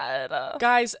sad.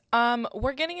 Guys,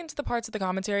 we're getting into the parts of the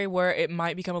commentary where it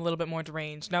might become a little bit more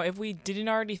deranged. Now, if we didn't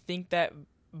already think that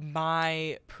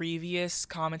my previous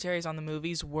commentaries on the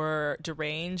movies were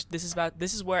deranged, this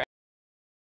is where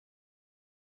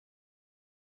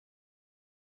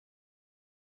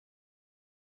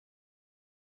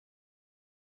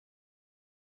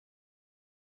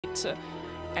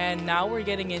and now we're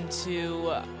getting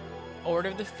into Order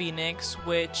of the Phoenix,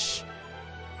 which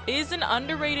is an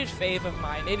underrated fave of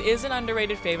mine. It is an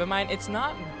underrated fave of mine. It's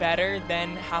not better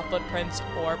than Half-Blood Prince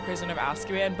or Prisoner of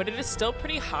Azkaban, but it is still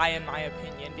pretty high in my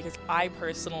opinion because I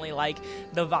personally like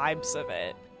the vibes of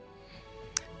it.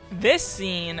 This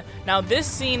scene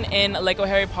in Lego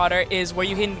Harry Potter is where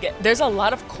you can get, there's a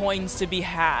lot of coins to be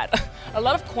had. A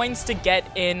lot of coins to get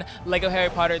in Lego Harry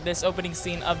Potter, this opening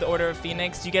scene of the Order of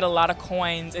Phoenix. You get a lot of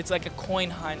coins. It's like a coin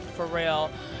hunt for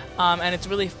real. And it's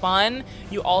really fun.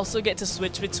 You also get to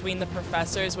switch between the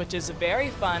professors, which is very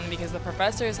fun because the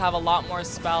professors have a lot more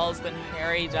spells than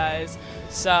Harry does.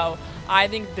 So I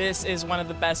think this is one of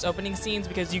the best opening scenes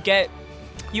because you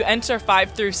enter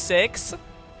 5 through 6.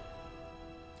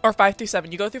 Or 5 through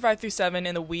 7. You go through 5 through 7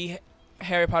 in the Wii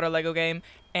Harry Potter Lego game,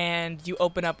 and you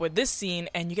open up with this scene,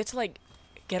 and you get to like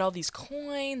get all these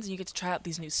coins, and you get to try out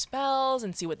these new spells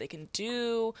and see what they can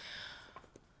do.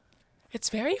 It's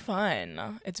very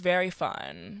fun. It's very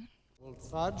fun.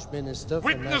 Fudge, Minister.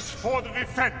 Witness for the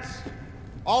defense.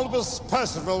 Albus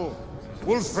Percival,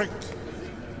 Wulfric,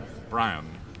 Brian,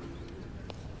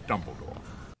 Dumbledore.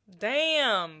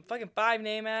 Damn, fucking 5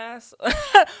 name ass.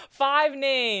 5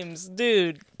 names,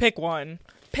 dude. Pick one.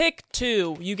 Pick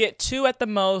 2. You get 2 at the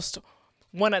most,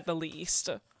 1 at the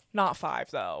least. Not 5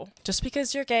 though. Just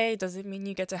because you're gay doesn't mean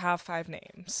you get to have 5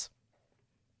 names.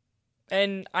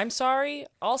 And I'm sorry,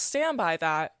 I'll stand by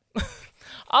that.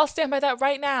 I'll stand by that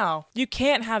right now. You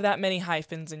can't have that many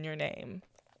hyphens in your name.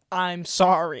 I'm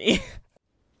sorry.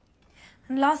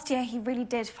 And last year he really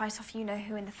did fight off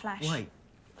you-know-who in the flesh. Wait.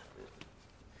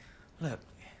 Look,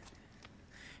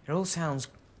 it all sounds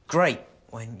great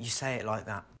when you say it like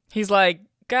that. He's like,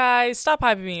 guys, stop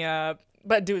hyping me up.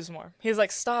 But do some more. He's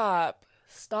like, stop,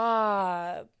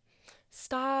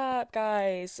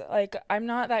 guys. Like, I'm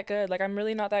not that good. Like, I'm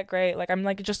really not that great. Like, I'm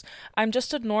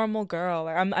just a normal girl.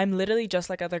 Like, I'm literally just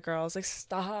like other girls. Like,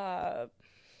 stop.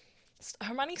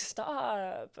 Hermione,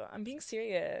 stop. I'm being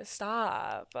serious.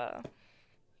 Stop. Like,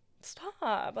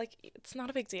 it's not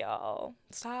a big deal.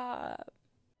 Stop.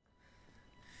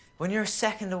 When you're a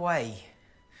second away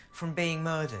from being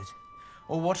murdered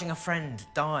or watching a friend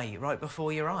die right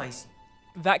before your eyes.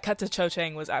 That cut to Cho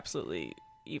Chang was absolutely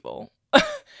evil.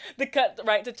 The cut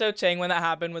right to Cho Chang when that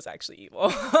happened was actually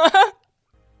evil.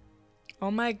 Oh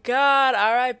my god,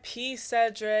 R.I.P.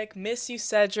 Cedric. Miss you,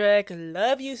 Cedric.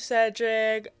 Love you,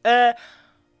 Cedric. But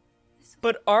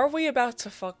are we about to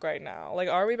fuck right now? Like,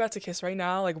 are we about to kiss right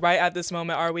now? Like, right at this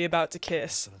moment, are we about to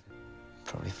kiss?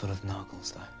 Probably full of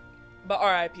nargles, though. But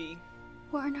R.I.P.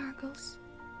 What are nargles?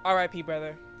 R.I.P.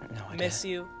 brother. No idea. Miss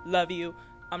you. Love you.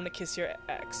 I'm gonna kiss your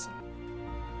ex.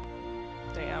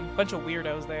 Damn. Bunch of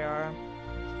weirdos they are.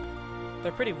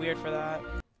 They're pretty weird for that.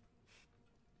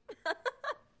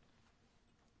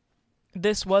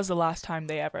 This was the last time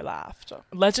they ever laughed.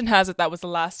 Legend has it that was the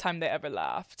last time they ever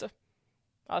laughed.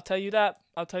 I'll tell you that.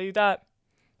 I'll tell you that.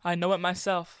 I know it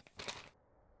myself.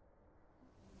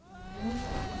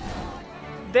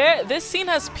 This scene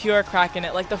has pure crack in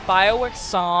it. Like, the fireworks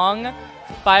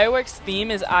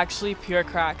theme is actually pure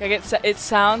crack. Like, it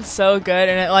sounds so good,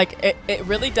 and it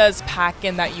really does pack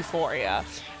in that euphoria.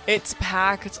 It's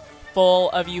packed full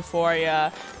of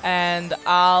euphoria, and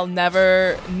I'll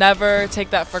never take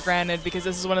that for granted because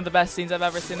this is one of the best scenes I've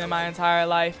ever seen in my entire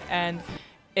life, and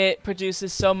it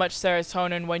produces so much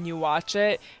serotonin when you watch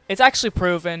it. It's actually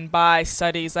proven by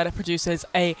studies that it produces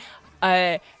a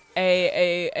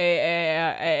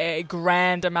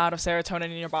grand amount of serotonin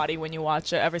in your body when you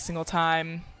watch it every single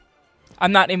time.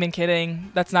 I'm not even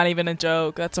kidding. That's not even a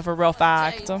joke. That's a for real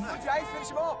fact.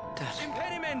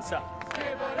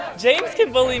 James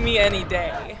can bully me any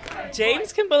day.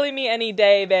 James can bully me any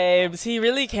day, babes. He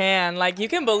really can. Like, you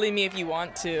can bully me if you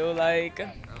want to. Like,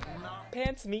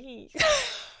 pants me.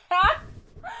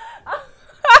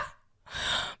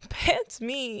 Pants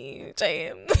me,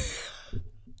 James.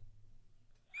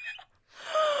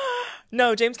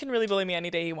 No, James can really bully me any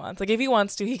day he wants. Like, if he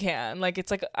wants to, he can. Like,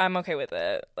 it's like, I'm okay with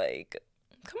it. Like,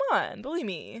 come on, bully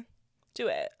me. Do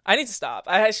it. I need to stop.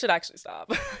 I should actually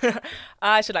stop.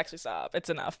 I should actually stop. It's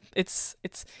enough. It's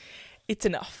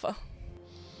enough.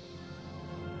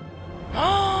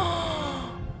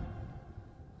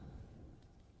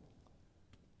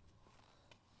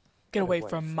 Get away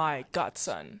from my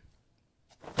godson.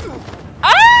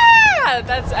 Ah!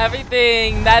 That's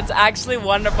everything. That's actually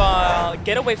wonderful.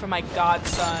 Get away from my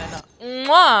godson.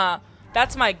 Mwah!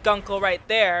 That's my gunkle right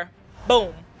there.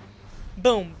 Boom.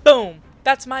 Boom. Boom.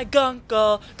 That's my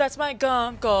gunkle. That's my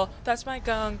gunkle. That's my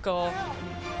gunkle.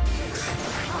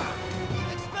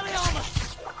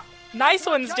 Nice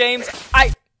ones, James.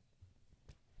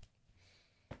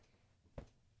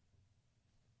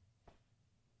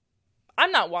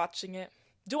 I'm not watching it.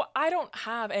 I don't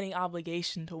have any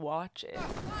obligation to watch it.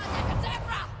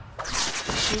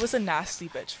 She was a nasty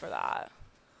bitch for that.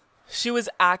 She was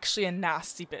actually a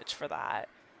nasty bitch for that.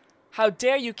 How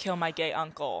dare you kill my gay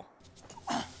uncle?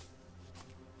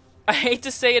 I hate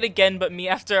to say it again, but me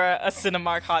after a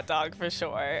Cinemark hot dog for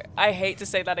sure. I hate to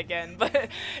say that again, but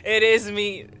it is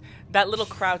me. That little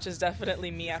crouch is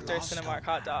definitely me after a Cinemark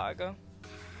hot dog.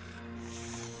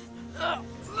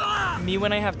 Me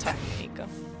when I have tummy ache.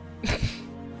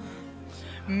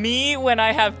 Me when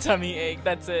I have tummy ache.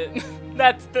 That's it.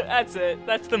 That's it.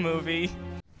 That's the movie.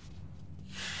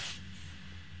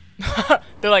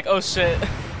 They're like, oh shit.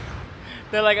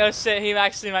 They're like, oh shit, he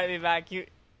actually might be back. He's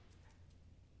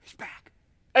back.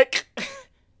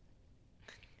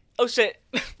 Oh shit.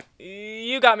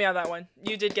 You got me on that one.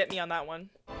 You did get me on that one.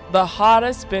 The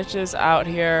hottest bitches out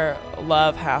here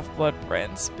love Half-Blood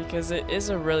Prince because it is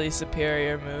a really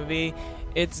superior movie.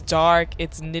 It's dark,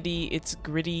 it's nitty, it's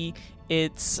gritty,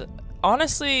 it's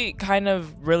honestly kind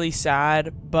of really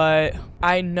sad, but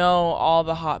I know all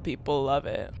the hot people love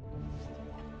it.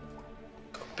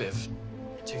 Got a bit of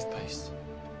toothpaste.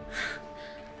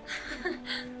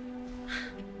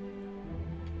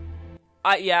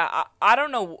 I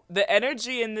don't know. The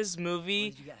energy in this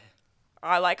movie,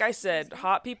 like I said,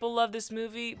 hot people love this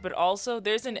movie, but also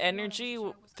there's an energy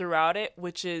throughout it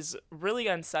which is really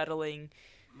unsettling.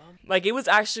 Like, it was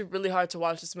actually really hard to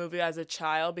watch this movie as a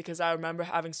child because I remember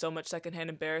having so much secondhand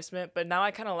embarrassment, but now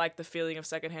I kind of like the feeling of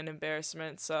secondhand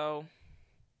embarrassment, so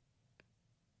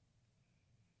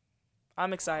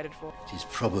I'm excited for it. It is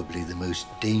probably the most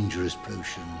dangerous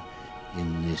potion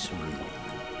in this room.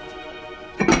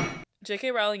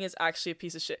 J.K. Rowling is actually a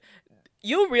piece of shit.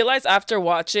 You'll realize after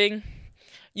watching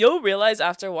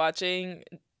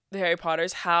the Harry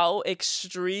Potters how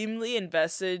extremely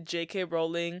invested J.K.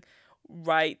 Rowling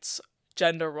writes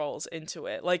gender roles into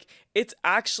it. Like, it's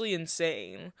actually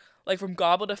insane. Like, from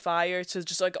Goblet of Fire to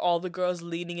just like all the girls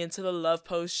leaning into the love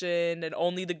potion and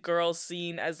only the girls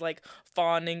seen as like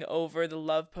fawning over the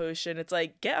love potion. It's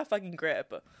like, get a fucking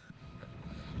grip.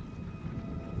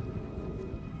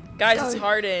 Guys, it's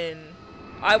Harden.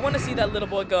 I want to see that little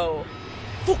boy go,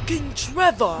 fucking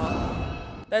Trevor!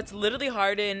 That's literally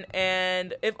Harden,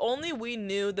 and if only we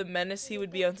knew the menace he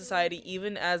would be on society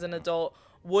even as an adult,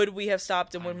 would we have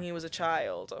stopped him when he was a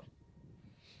child?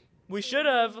 We should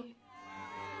have.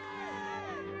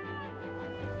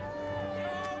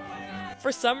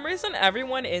 For some reason,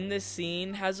 everyone in this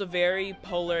scene has a very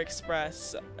Polar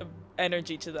Express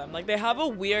energy to them. Like, they have a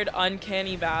weird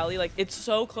uncanny valley. Like, it's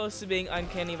so close to being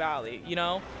uncanny valley, you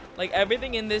know? Like,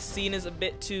 everything in this scene is a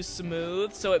bit too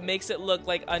smooth, so it makes it look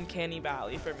like uncanny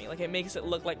valley for me. Like, it makes it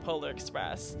look like Polar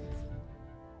Express.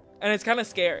 And it's kind of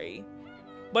scary.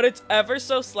 But it's ever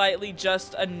so slightly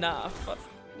just enough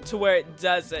to where it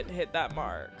doesn't hit that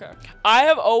mark. I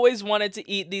have always wanted to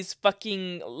eat these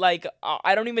fucking, like,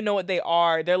 I don't even know what they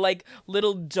are. They're like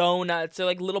little donuts. They're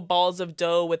like little balls of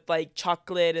dough with like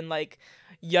chocolate and like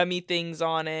yummy things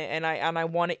on it, and I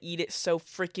want to eat it so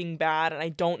freaking bad, and I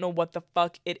don't know what the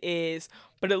fuck it is,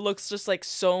 but it looks just like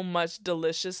so much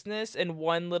deliciousness in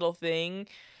one little thing.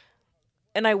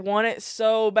 And I want it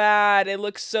so bad. It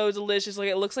looks so delicious. Like,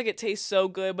 it looks like it tastes so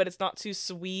good, but it's not too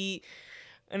sweet.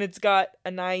 And it's got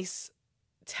a nice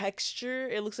texture.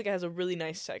 It looks like it has a really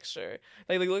nice texture.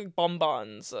 Like they look like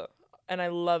bonbons. And I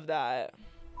love that.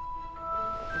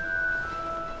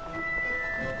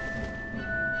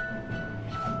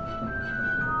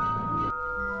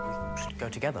 We should go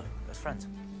together as friends.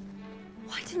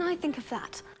 Why didn't I think of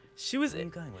that? She was. Where are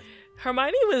you going with?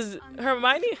 Hermione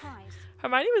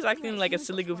was acting like a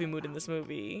silly goofy mood in this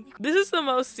movie. This is the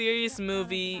most serious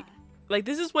movie. Like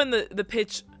this is when the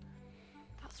pitch.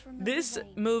 This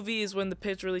movie is when the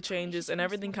pitch really changes and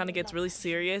everything kind of gets really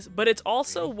serious, but it's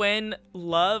also when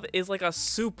love is like a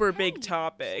super big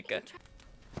topic.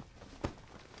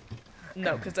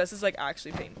 No, because this is like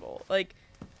actually painful. Like,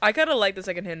 I kind of like the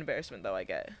secondhand embarrassment though I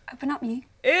get. Open up, you.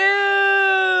 Ew!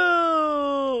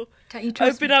 Don't you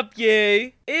trust Open me? up,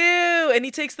 you. Ew! And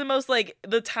he takes the most, like,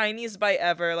 the tiniest bite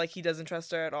ever. Like, he doesn't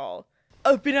trust her at all.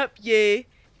 Open up, you.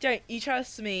 Don't you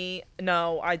trust me?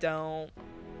 No, I don't.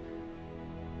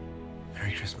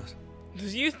 Merry Christmas. Do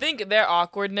you think their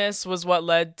awkwardness was what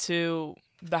led to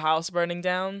the house burning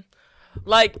down?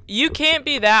 Like, you can't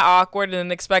be that awkward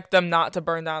and expect them not to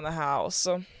burn down the house.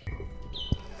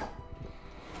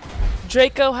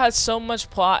 Draco has so much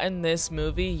plot in this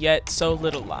movie, yet so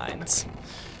little lines.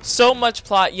 So much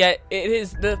plot, yet it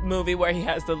is the movie where he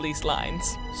has the least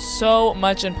lines. So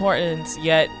much importance,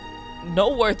 yet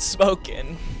no words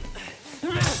spoken.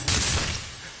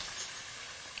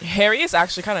 Harry is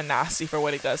actually kind of nasty for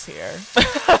what he does here.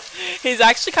 He's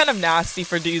actually kind of nasty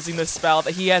for using the spell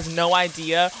that he has no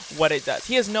idea what it does.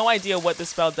 He has no idea what the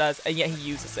spell does, and yet he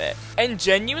uses it. And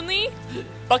genuinely,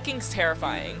 fucking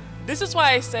terrifying. This is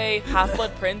why I say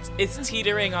Half-Blood Prince is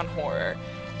teetering on horror.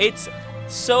 It's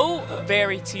so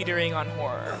very teetering on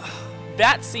horror.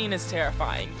 That scene is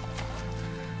terrifying.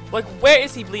 Like, where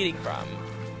is he bleeding from?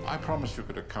 I promised you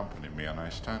could accompany me, and I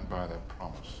stand by that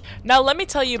promise. Now let me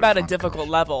tell you about a difficult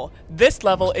level. This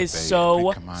level is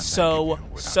so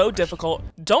difficult.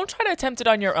 Don't try to attempt it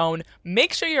on your own.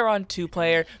 Make sure you're on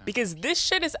 2-player because this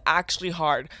shit is actually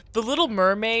hard. The little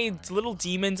mermaids, little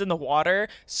demons in the water,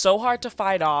 so hard to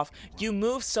fight off. You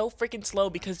move so freaking slow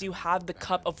because you have the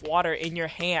cup of water in your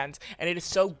hands, and it is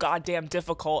so goddamn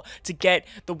difficult to get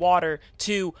the water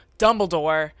to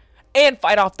Dumbledore and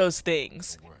fight off those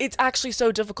things. It's actually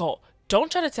so difficult.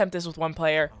 Don't try to attempt this with 1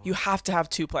 player. You have to have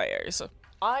 2 players.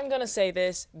 I'm gonna say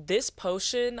this. This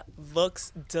potion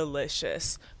looks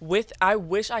delicious. I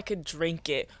wish I could drink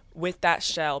it with that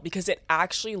shell because it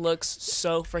actually looks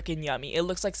so freaking yummy. It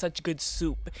looks like such good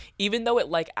soup. Even though it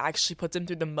like actually puts him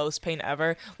through the most pain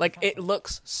ever, like it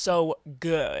looks so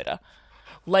good.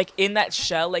 Like in that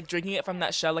shell, like drinking it from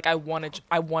that shell, like I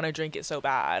wanna drink it so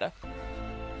bad.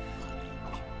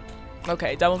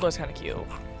 Okay, Dumbledore's kind of cute.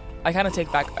 I kind of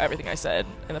take back everything I said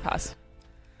in the past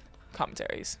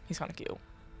commentaries. He's kind of cute.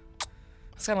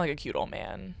 He's kind of like a cute old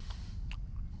man.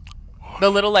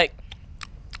 The little like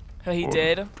he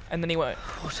did, and then he went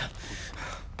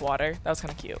water. That was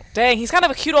kind of cute. Dang, he's kind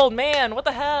of a cute old man. What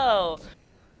the hell?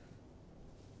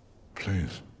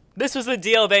 Please. This was the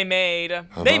deal they made.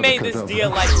 They made this deal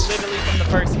like literally from the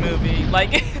first movie.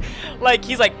 Like, like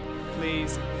he's like,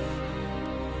 please.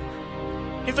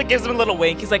 He's like gives him a little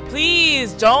wink. He's like,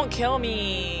 please don't kill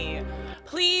me.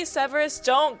 Please, Severus,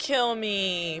 don't kill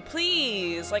me.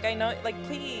 Please. Like I know, like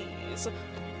please.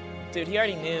 Dude, he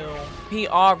already knew. He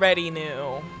already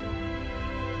knew.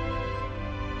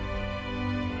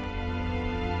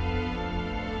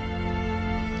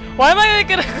 Why am I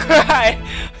gonna cry?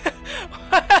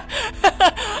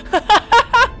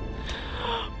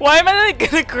 Why am I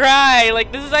gonna cry?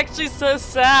 Like, this is actually so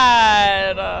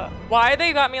sad. Why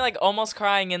they got me, like, almost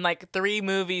crying in, like, 3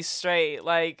 movies straight?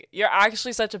 Like, you're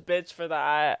actually such a bitch for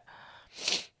that.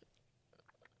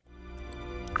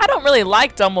 I don't really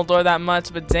like Dumbledore that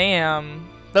much, but damn.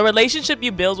 The relationship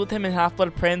you build with him in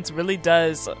Half-Blood Prince really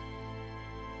does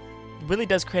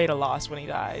create a loss when he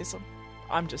dies.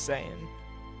 I'm just saying.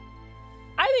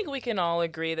 I think we can all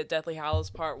agree that Deathly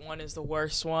Hallows Part 1 is the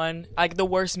worst one. Like, the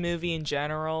worst movie in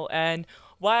general. And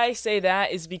why I say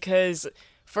that is because,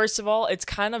 first of all, it's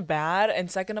kind of bad.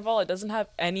 And second of all, it doesn't have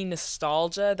any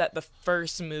nostalgia that the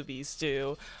first movies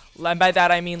do. And by that,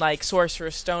 I mean, like,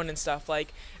 Sorcerer's Stone and stuff.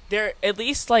 Like, they're, at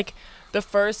least, like, the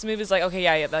first movie is like, okay,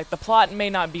 yeah, like, the plot may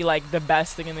not be, like, the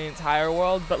best thing in the entire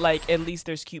world. But, like, at least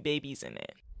there's cute babies in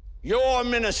it. Your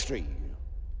ministry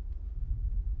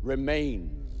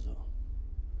remains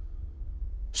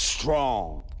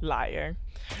strong. Liar.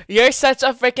 You're such a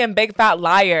freaking big fat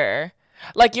liar.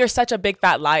 Like, you're such a big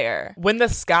fat liar. When the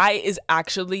sky is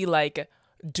actually like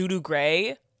doo-doo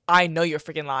gray, I know you're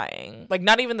freaking lying. Like,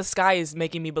 not even the sky is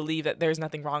making me believe that there's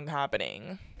nothing wrong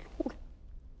happening.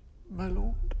 My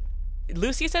lord.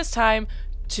 Lucius has time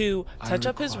to touch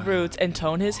up his roots and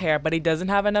tone his hair, but he doesn't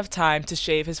have enough time to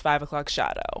shave his 5 o'clock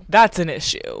shadow. That's an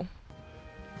issue.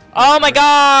 Oh my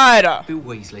god! Bill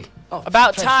Weasley. Oh,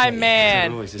 About Time,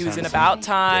 man. Always He was in handsome. About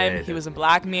Time. Yeah, He was in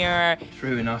Black Mirror.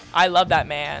 True enough. I love that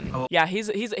man. Yeah,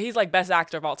 he's like best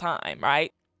actor of all time,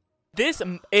 right? This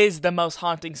is the most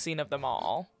haunting scene of them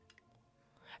all.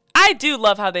 I do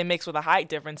love how they mix with a height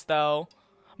difference, though.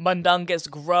 Mundungus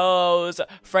grows.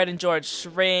 Fred and George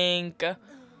shrink.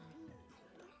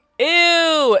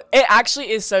 Ew! It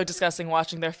actually is so disgusting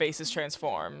watching their faces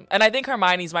transform. And I think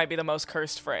Hermione's might be the most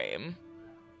cursed frame.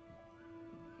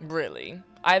 Really.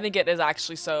 I think it is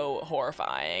actually so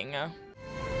horrifying.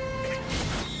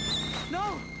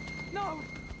 No! No!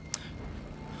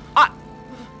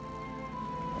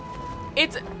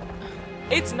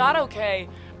 It's not okay,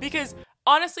 because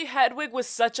honestly, Hedwig was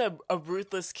such a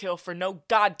ruthless kill for no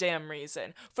goddamn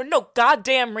reason. For no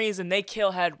goddamn reason, they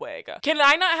kill Hedwig. Can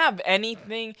I not have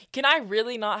anything? Can I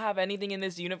really not have anything in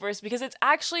this universe? Because it's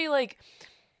actually like...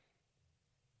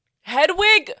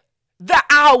 Hedwig, the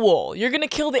owl. You're gonna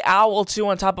kill the owl too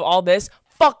on top of all this?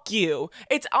 Fuck you.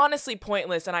 It's honestly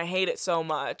pointless and I hate it so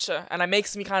much. And it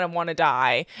makes me kind of want to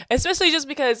die. Especially just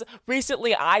because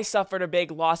recently I suffered a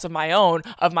big loss of my own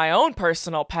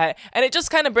personal pet. And it just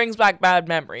kind of brings back bad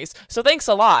memories. So thanks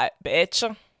a lot,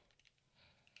 bitch.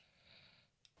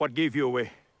 What gave you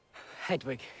away?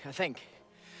 Hedwig, I think.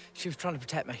 She was trying to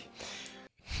protect me.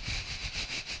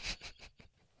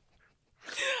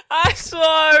 I'm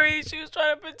sorry. She was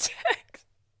trying to protect.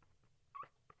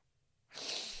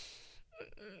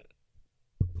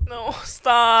 No,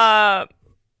 stop.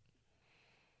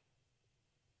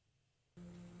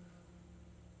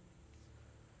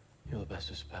 You're the best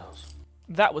of spells.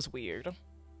 That was weird.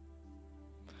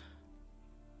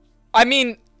 I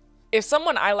mean, if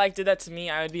someone I like did that to me,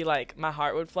 I would be like, my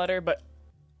heart would flutter, but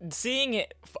seeing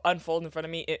it unfold in front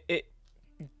of me, it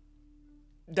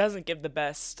doesn't give the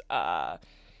best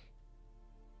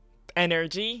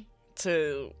energy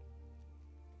to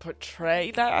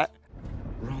portray that.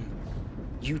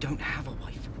 You don't have a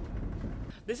wife.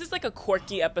 This is like a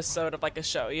quirky episode of like a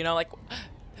show, you know, like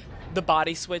the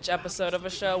body switch episode of a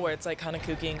show where it's like kind of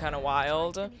kooky and kind of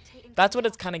wild. That's what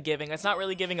it's kind of giving. It's not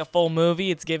really giving a full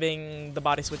movie, it's giving the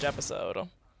body switch episode.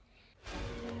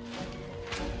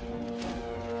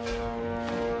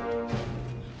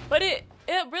 But it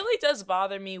really does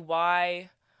bother me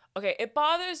why... Okay, it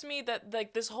bothers me that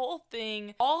like this whole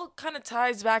thing all kind of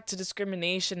ties back to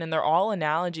discrimination and they're all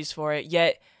analogies for it,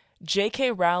 yet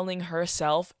J.K. Rowling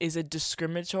herself is a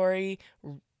discriminatory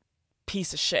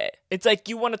piece of shit. It's like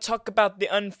you want to talk about the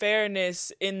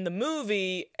unfairness in the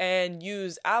movie and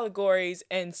use allegories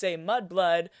and say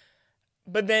mudblood,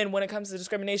 but then when it comes to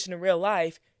discrimination in real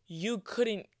life, you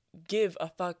couldn't give a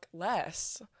fuck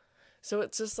less. So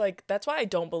it's just like, that's why I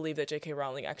don't believe that J.K.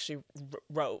 Rowling actually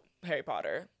wrote Harry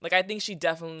Potter. Like, I think she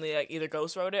definitely like either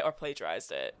ghost wrote it or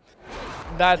plagiarized it.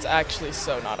 That's actually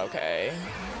so not okay.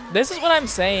 This is what I'm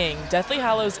saying. Deathly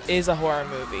Hallows is a horror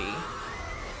movie.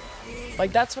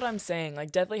 Like, that's what I'm saying.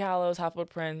 Like, Deathly Hallows, Half-Blood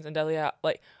Prince, and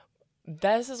like,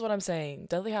 this is what I'm saying.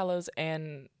 Deathly Hallows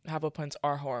and Half-Blood Prince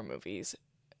are horror movies.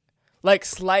 Like,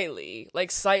 slightly,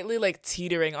 like,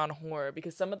 teetering on horror.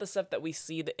 Because some of the stuff that we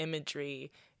see, the imagery,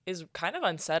 is kind of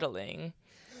unsettling.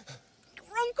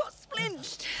 Ron got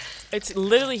splinched. It's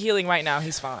literally healing right now.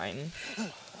 He's fine.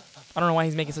 I don't know why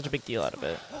he's making such a big deal out of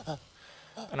it.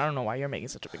 And I don't know why you're making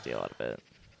such a big deal out of it.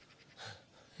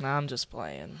 Nah, I'm just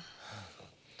playing.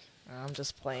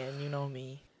 You know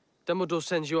me. Dumbledore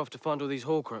sends you off to find all these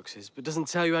Horcruxes, but doesn't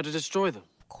tell you how to destroy them.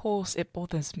 Of course, it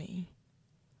bothers me.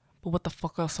 But what the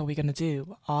fuck else are we gonna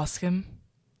do? Ask him?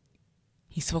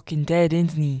 He's fucking dead,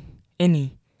 isn't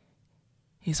he?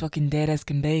 He's fucking dead as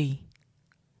can be.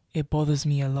 It bothers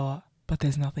me a lot, but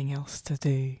there's nothing else to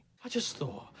do. I just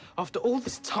thought, after all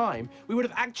this time, we would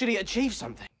have actually achieved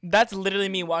something. That's literally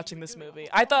me watching this movie.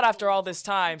 I thought after all this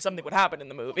time, something would happen in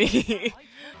the movie.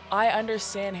 I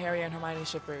understand Harry and Hermione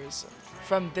shippers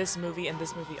from this movie and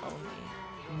this movie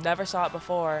only. Never saw it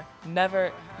before.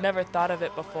 Never thought of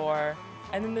it before.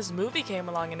 And then this movie came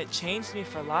along and it changed me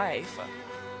for life.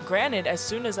 Granted, as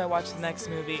soon as I watch the next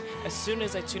movie, as soon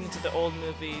as I tune into the old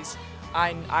movies,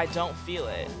 I don't feel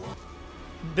it.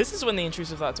 This is when the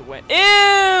intrusive thoughts went.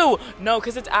 Ew! No,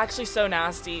 because it's actually so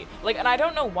nasty. Like, and I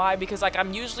don't know why, because, like,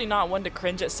 I'm usually not one to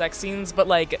cringe at sex scenes, but,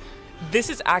 like, this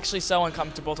is actually so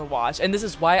uncomfortable to watch. And this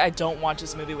is why I don't watch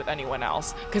this movie with anyone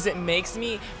else. Because it makes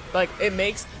me, like, it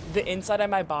makes the inside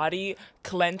of my body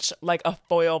clench like a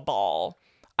foil ball.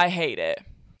 I hate it.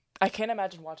 I can't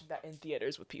imagine watching that in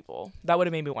theaters with people. That would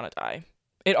have made me want to die.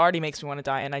 It already makes me want to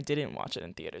die, and I didn't watch it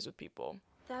in theaters with people.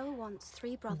 There were once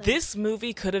 3 brothers. This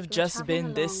movie could have who were just travelling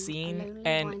been this along a scene lonely,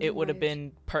 and winding it would have road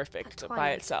been perfect at by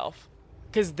twilight. itself.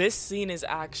 Because this scene is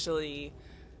actually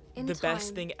In the best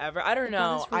time, thing ever. I don't the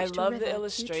know. brothers I reached a love river the too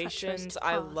illustrations. treacherous to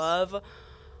I pass. love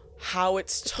how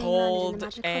it's But they landed in told. the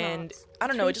magical And arts. I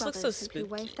don't know. Three It just looks so brothers simply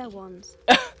spooky. waved their wands.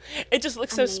 It just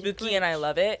looks so and made a spooky and I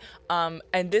love it.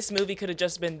 And this movie could have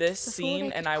just been this Before scene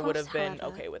they and could I would cross, have been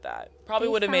however, okay with that. Probably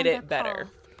they would have made found it their better.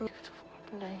 path.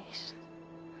 Place.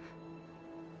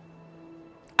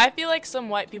 I feel like some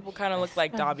white people kind of look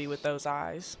like Dobby with those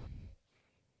eyes.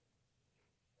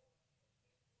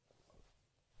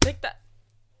 Take that.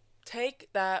 Take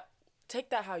that. Take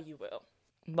that how you will.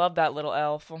 Love that little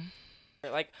elf.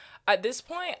 Like, at this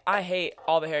point, I hate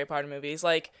all the Harry Potter movies.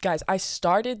 Like, guys, I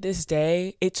started this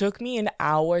day. It took me an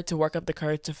hour to work up the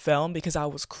courage to film because I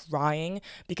was crying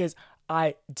because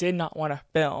I did not want to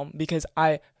film because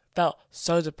I felt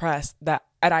so depressed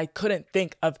and I couldn't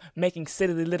think of making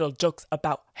silly little jokes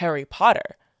about Harry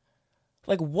Potter.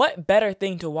 Like, what better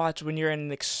thing to watch when you're in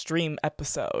an extreme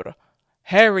episode?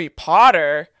 Harry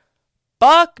Potter?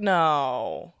 Fuck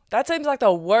no. That seems like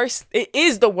the worst. It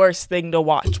is the worst thing to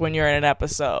watch when you're in an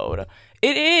episode.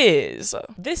 It is.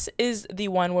 This is the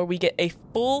one where we get a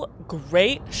full,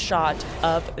 great shot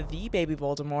of the baby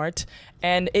Voldemort.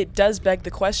 And it does beg the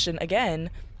question again,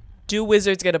 do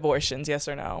wizards get abortions, yes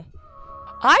or no?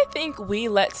 I think we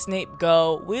let Snape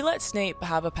go. We let Snape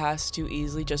have a pass too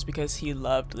easily just because he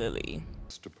loved Lily.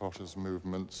 Mr. Potter's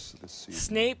movements this season.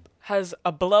 Snape has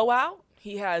a blowout.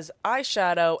 He has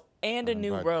eyeshadow and a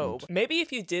new robe. Maybe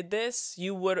if you did this,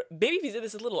 maybe if you did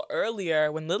this a little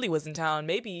earlier when Lily was in town,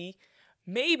 maybe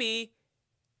she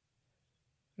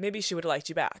would have liked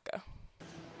you back.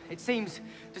 It seems,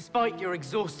 despite your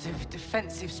exhaustive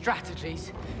defensive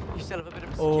strategies, you still have a bit of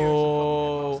a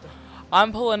security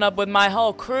I'm pulling up with my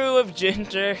whole crew of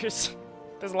gingers.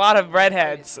 There's a lot of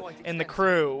redheads in the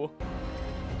crew.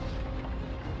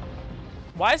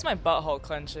 Why is my butthole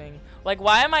clenching? Like,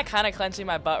 why am I kind of clenching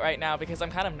my butt right now? Because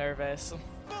I'm kind of nervous.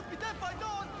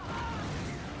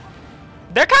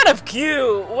 They're kind of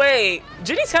cute. Wait,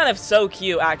 Ginny's kind of so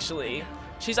cute, actually.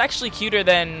 She's actually cuter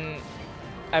than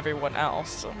everyone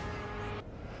else.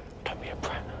 Don't be a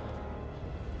brat.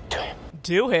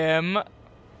 Do him?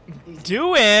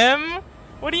 Do him?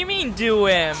 What do you mean, do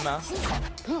him?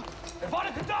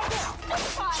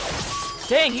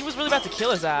 Dang, he was really about to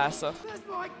kill his ass.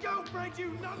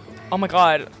 Oh my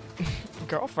god.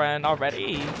 Girlfriend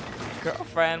already.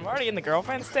 Girlfriend. We're already in the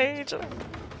girlfriend stage.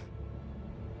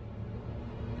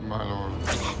 My lord.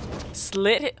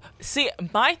 Slit. See,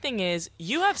 my thing is,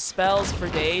 you have spells for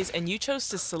days and you chose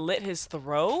to slit his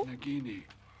throat? Nagini.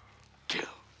 Kill.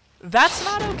 That's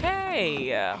not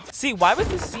okay. See, why was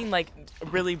this scene, like,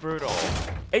 really brutal?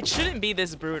 It shouldn't be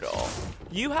this brutal.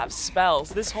 You have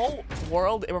spells. This whole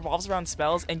world, it revolves around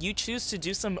spells, and you choose to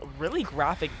do some really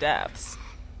graphic deaths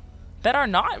that are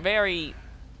not very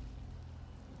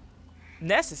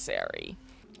necessary.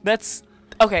 That's...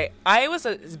 Okay, I was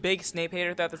a big Snape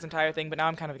hater throughout this entire thing, but now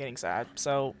I'm kind of getting sad.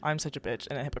 So, I'm such a bitch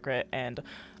and a hypocrite, and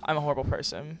I'm a horrible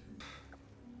person.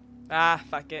 Ah,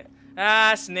 fuck it.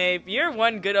 Ah, Snape, you're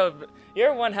one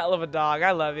hell of a dog.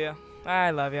 I love you.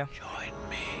 I love you. Join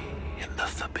me in the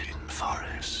Forbidden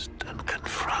Forest and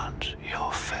confront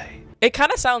your fate. It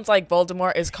kind of sounds like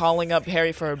Voldemort is calling up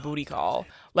Harry for a booty call.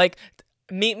 Like,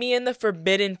 meet me in the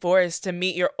Forbidden Forest to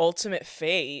meet your ultimate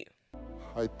fate.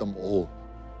 Hide them all.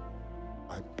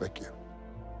 I beg you.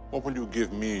 What will you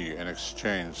give me in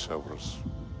exchange, Severus?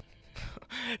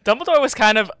 Dumbledore was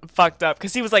kind of fucked up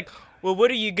because he was like, well,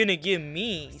 what are you gonna give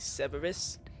me,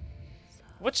 Severus?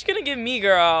 What you gonna give me,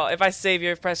 girl, if I save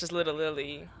your precious little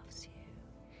Lily?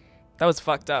 That was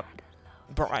fucked up,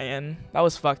 Brian. That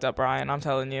was fucked up, Brian, I'm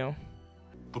telling you.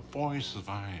 The boy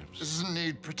survives. Doesn't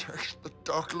need protection. The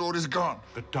Dark Lord is gone.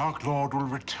 The Dark Lord will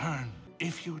return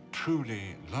if you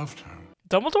truly loved her.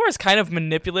 Dumbledore is kind of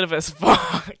manipulative as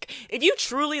fuck. If you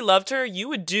truly loved her, you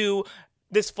would do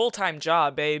this full-time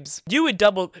job, babes. You would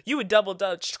double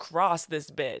Dutch cross this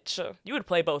bitch. You would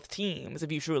play both teams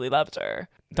if you truly loved her.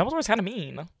 Dumbledore's kind of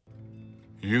mean.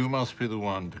 You must be the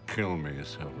one to kill me,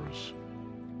 Severus.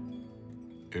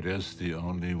 It is the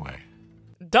only way.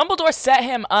 Dumbledore set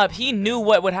him up. He knew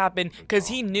what would happen because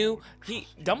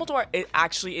Dumbledore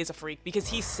actually is a freak because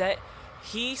he set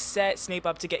Snape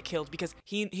up to get killed because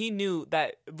he knew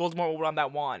that Voldemort would want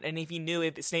that wand, and if he knew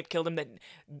if Snape killed him, then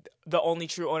the only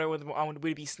true owner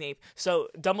would be Snape. So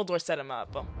Dumbledore set him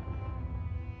up.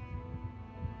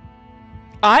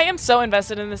 I am so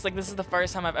invested in this. Like, this is the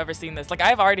first time I've ever seen this. Like,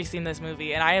 I've already seen this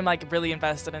movie, and I am, like, really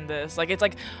invested in this. Like,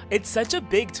 it's such a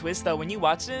big twist, though. When you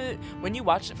watched it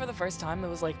for the first time, it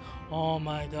was like, oh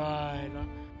my god.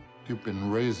 You've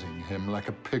been raising him like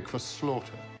a pig for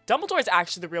slaughter. Dumbledore is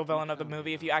actually the real villain of the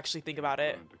movie, if you actually think about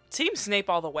it. Team Snape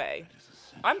all the way.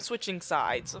 I'm switching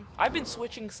sides. I've been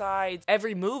switching sides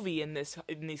every movie in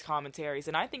these commentaries,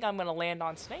 and I think I'm gonna land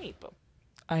on Snape.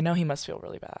 I know he must feel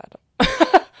really bad.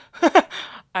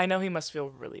 I know he must feel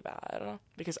really bad,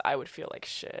 because I would feel like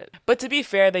shit. But to be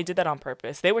fair, they did that on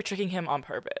purpose. They were tricking him on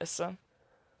purpose.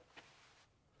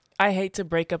 I hate to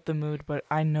break up the mood, but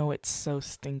I know it's so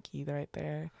stinky right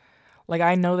there. Like,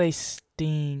 I know they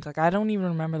stink. Like, I don't even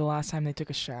remember the last time they took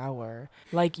a shower.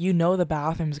 Like, you know the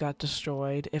bathrooms got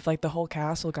destroyed. If, like, the whole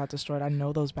castle got destroyed, I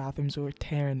know those bathrooms were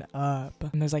tearing up.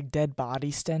 And there's, like, dead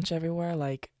body stench everywhere.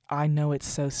 Like, I know it's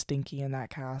so stinky in that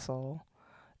castle.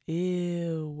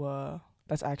 Ew.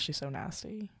 That's actually so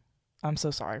nasty. I'm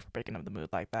so sorry for breaking up the mood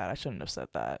like that. I shouldn't have said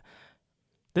that.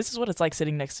 This is what it's like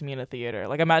sitting next to me in a theater.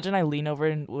 Like, imagine I lean over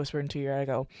and whisper into your ear. I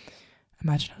go,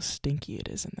 imagine how stinky it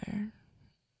is in there.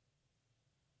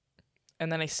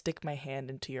 And then I stick my hand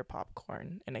into your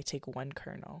popcorn and I take one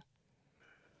kernel.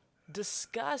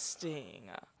 Disgusting.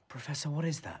 Professor, what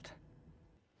is that?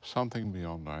 Something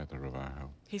beyond either of our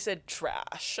help. He said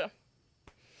trash.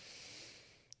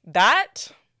 That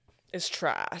is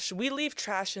trash. We leave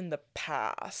trash in the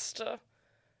past.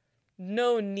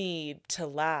 No need to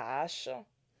lash.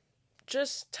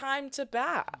 Just time to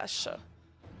bash.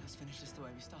 Let's finish this the way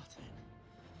we started.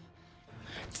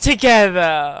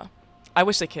 Together. I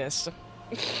wish they kissed.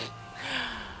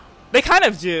 They kind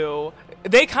of do.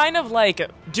 They kind of, like,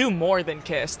 do more than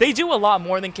kiss. They do a lot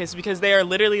more than kiss because they are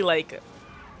literally, like,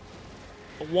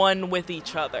 one with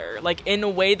each other. Like, in a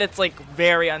way that's, like,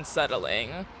 very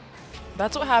unsettling.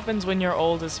 That's what happens when you're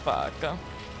old as fuck.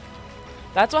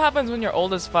 That's what happens when you're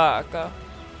old as fuck.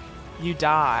 You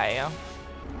die.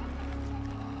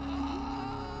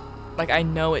 Like, I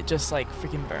know it just, like,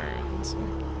 freaking burns.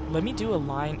 Let me do a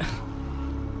line...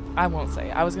 I won't say.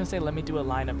 I was gonna say, let me do a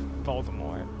line of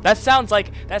Voldemort. That sounds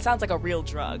like a real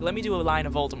drug. Let me do a line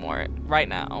of Voldemort right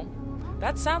now.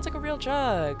 That sounds like a real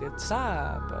drug.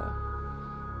 Stop.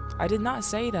 I did not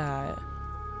say that.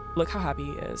 Look how happy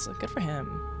he is. Good for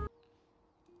him.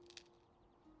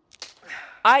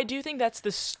 I do think that's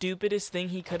the stupidest thing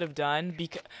he could have done,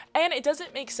 and it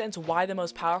doesn't make sense why the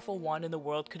most powerful wand in the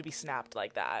world could be snapped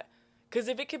like that. Because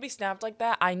if it could be snapped like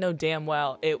that, I know damn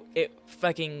well it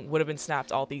fucking would have been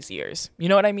snapped all these years. You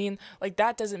know what I mean? Like,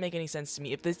 that doesn't make any sense to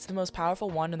me. If it's the most powerful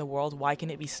wand in the world, why can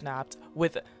it be snapped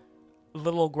with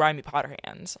little grimy Potter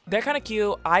hands? They're kind of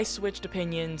cute. I switched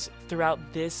opinions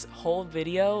throughout this whole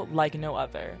video like no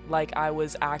other. Like, I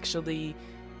was actually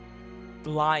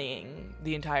lying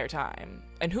the entire time.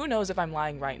 And who knows if I'm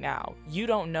lying right now? You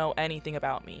don't know anything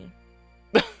about me.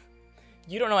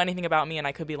 You don't know anything about me, and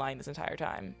I could be lying this entire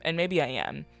time. And maybe I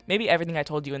am. Maybe everything I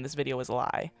told you in this video was a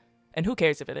lie. And who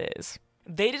cares if it is?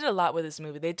 They did a lot with this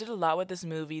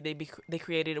movie. They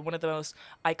created one of the most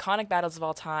iconic battles of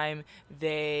all time.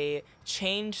 They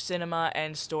changed cinema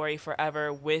and story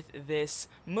forever with this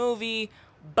movie.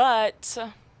 But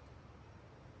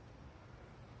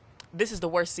this is the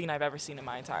worst scene I've ever seen in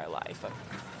my entire life.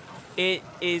 It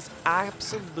is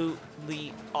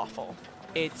absolutely awful.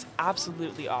 It's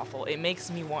absolutely awful. It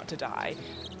makes me want to die.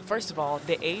 First of all,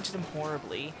 they age them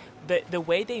horribly. The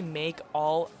way they make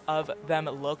all of them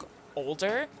look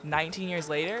older 19 years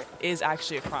later is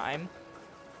actually a crime.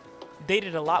 They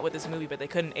did a lot with this movie, but they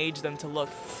couldn't age them to look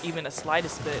even a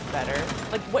slightest bit better.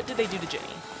 Like, what did they do to Ginny?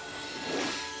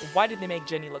 Why did they make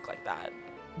Ginny look like that?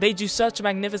 They do such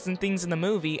magnificent things in the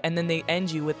movie, and then they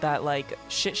end you with that, like,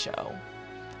 shit show.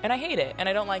 And I hate it, and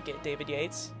I don't like it, David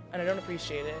Yates. And I don't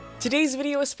appreciate it. Today's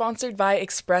video is sponsored by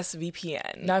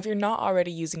ExpressVPN. Now, if you're not already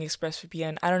using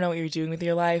ExpressVPN, I don't know what you're doing with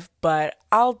your life, but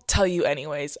I'll tell you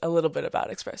anyways a little bit about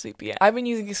ExpressVPN. I've been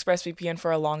using ExpressVPN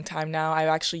for a long time now. I've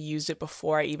actually used it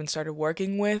before I even started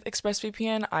working with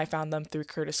ExpressVPN. I found them through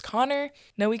Curtis Connor.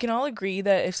 Now, we can all agree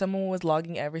that if someone was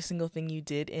logging every single thing you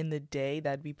did in the day,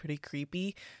 that'd be pretty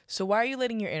creepy. So why are you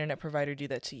letting your internet provider do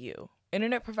that to you?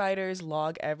 Internet providers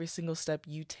log every single step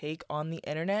you take on the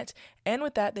internet, and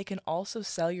with that, they can also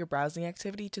sell your browsing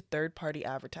activity to third-party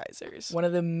advertisers. One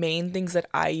of the main things that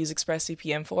I use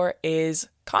ExpressVPN for is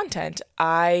content.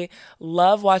 I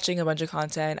love watching a bunch of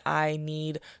content. I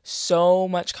need so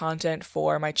much content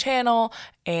for my channel,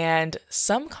 and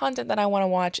some content that I want to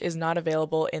watch is not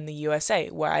available in the USA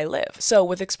where I live. So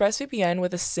with ExpressVPN,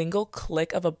 with a single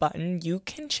click of a button, you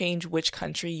can change which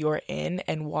country you're in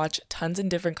and watch tons of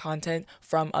different content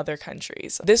from other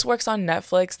countries. This works on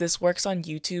Netflix, this works on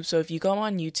YouTube. So if you go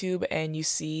on YouTube and you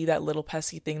see that little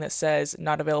pesky thing that says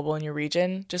not available in your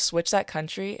region, just switch that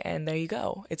country and there you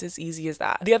go. It's as easy as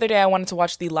that. The other day I wanted to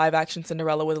watch the live action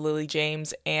Cinderella with Lily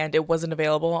James and it wasn't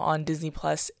available on Disney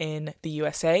Plus in the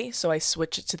USA, so I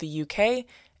switched it to the UK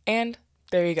and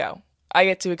there you go. I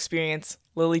get to experience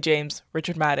Lily James,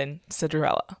 Richard Madden,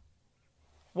 Cinderella.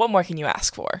 What more can you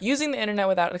ask for? Using the internet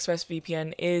without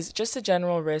ExpressVPN is just a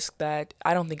general risk that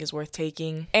I don't think is worth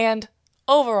taking, and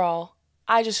overall,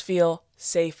 I just feel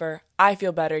safer. I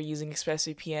feel better using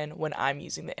ExpressVPN when I'm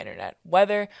using the internet,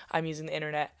 whether I'm using the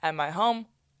internet at my home,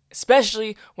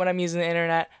 especially when I'm using the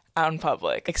internet out in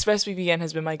public. ExpressVPN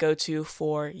has been my go-to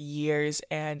for years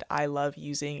and I love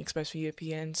using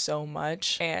ExpressVPN so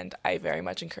much, and I very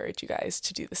much encourage you guys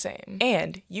to do the same.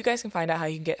 And you guys can find out how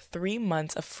you can get 3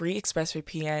 months of free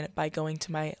ExpressVPN by going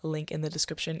to my link in the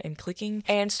description and clicking,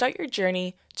 and start your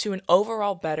journey to an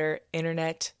overall better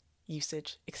internet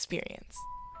usage experience.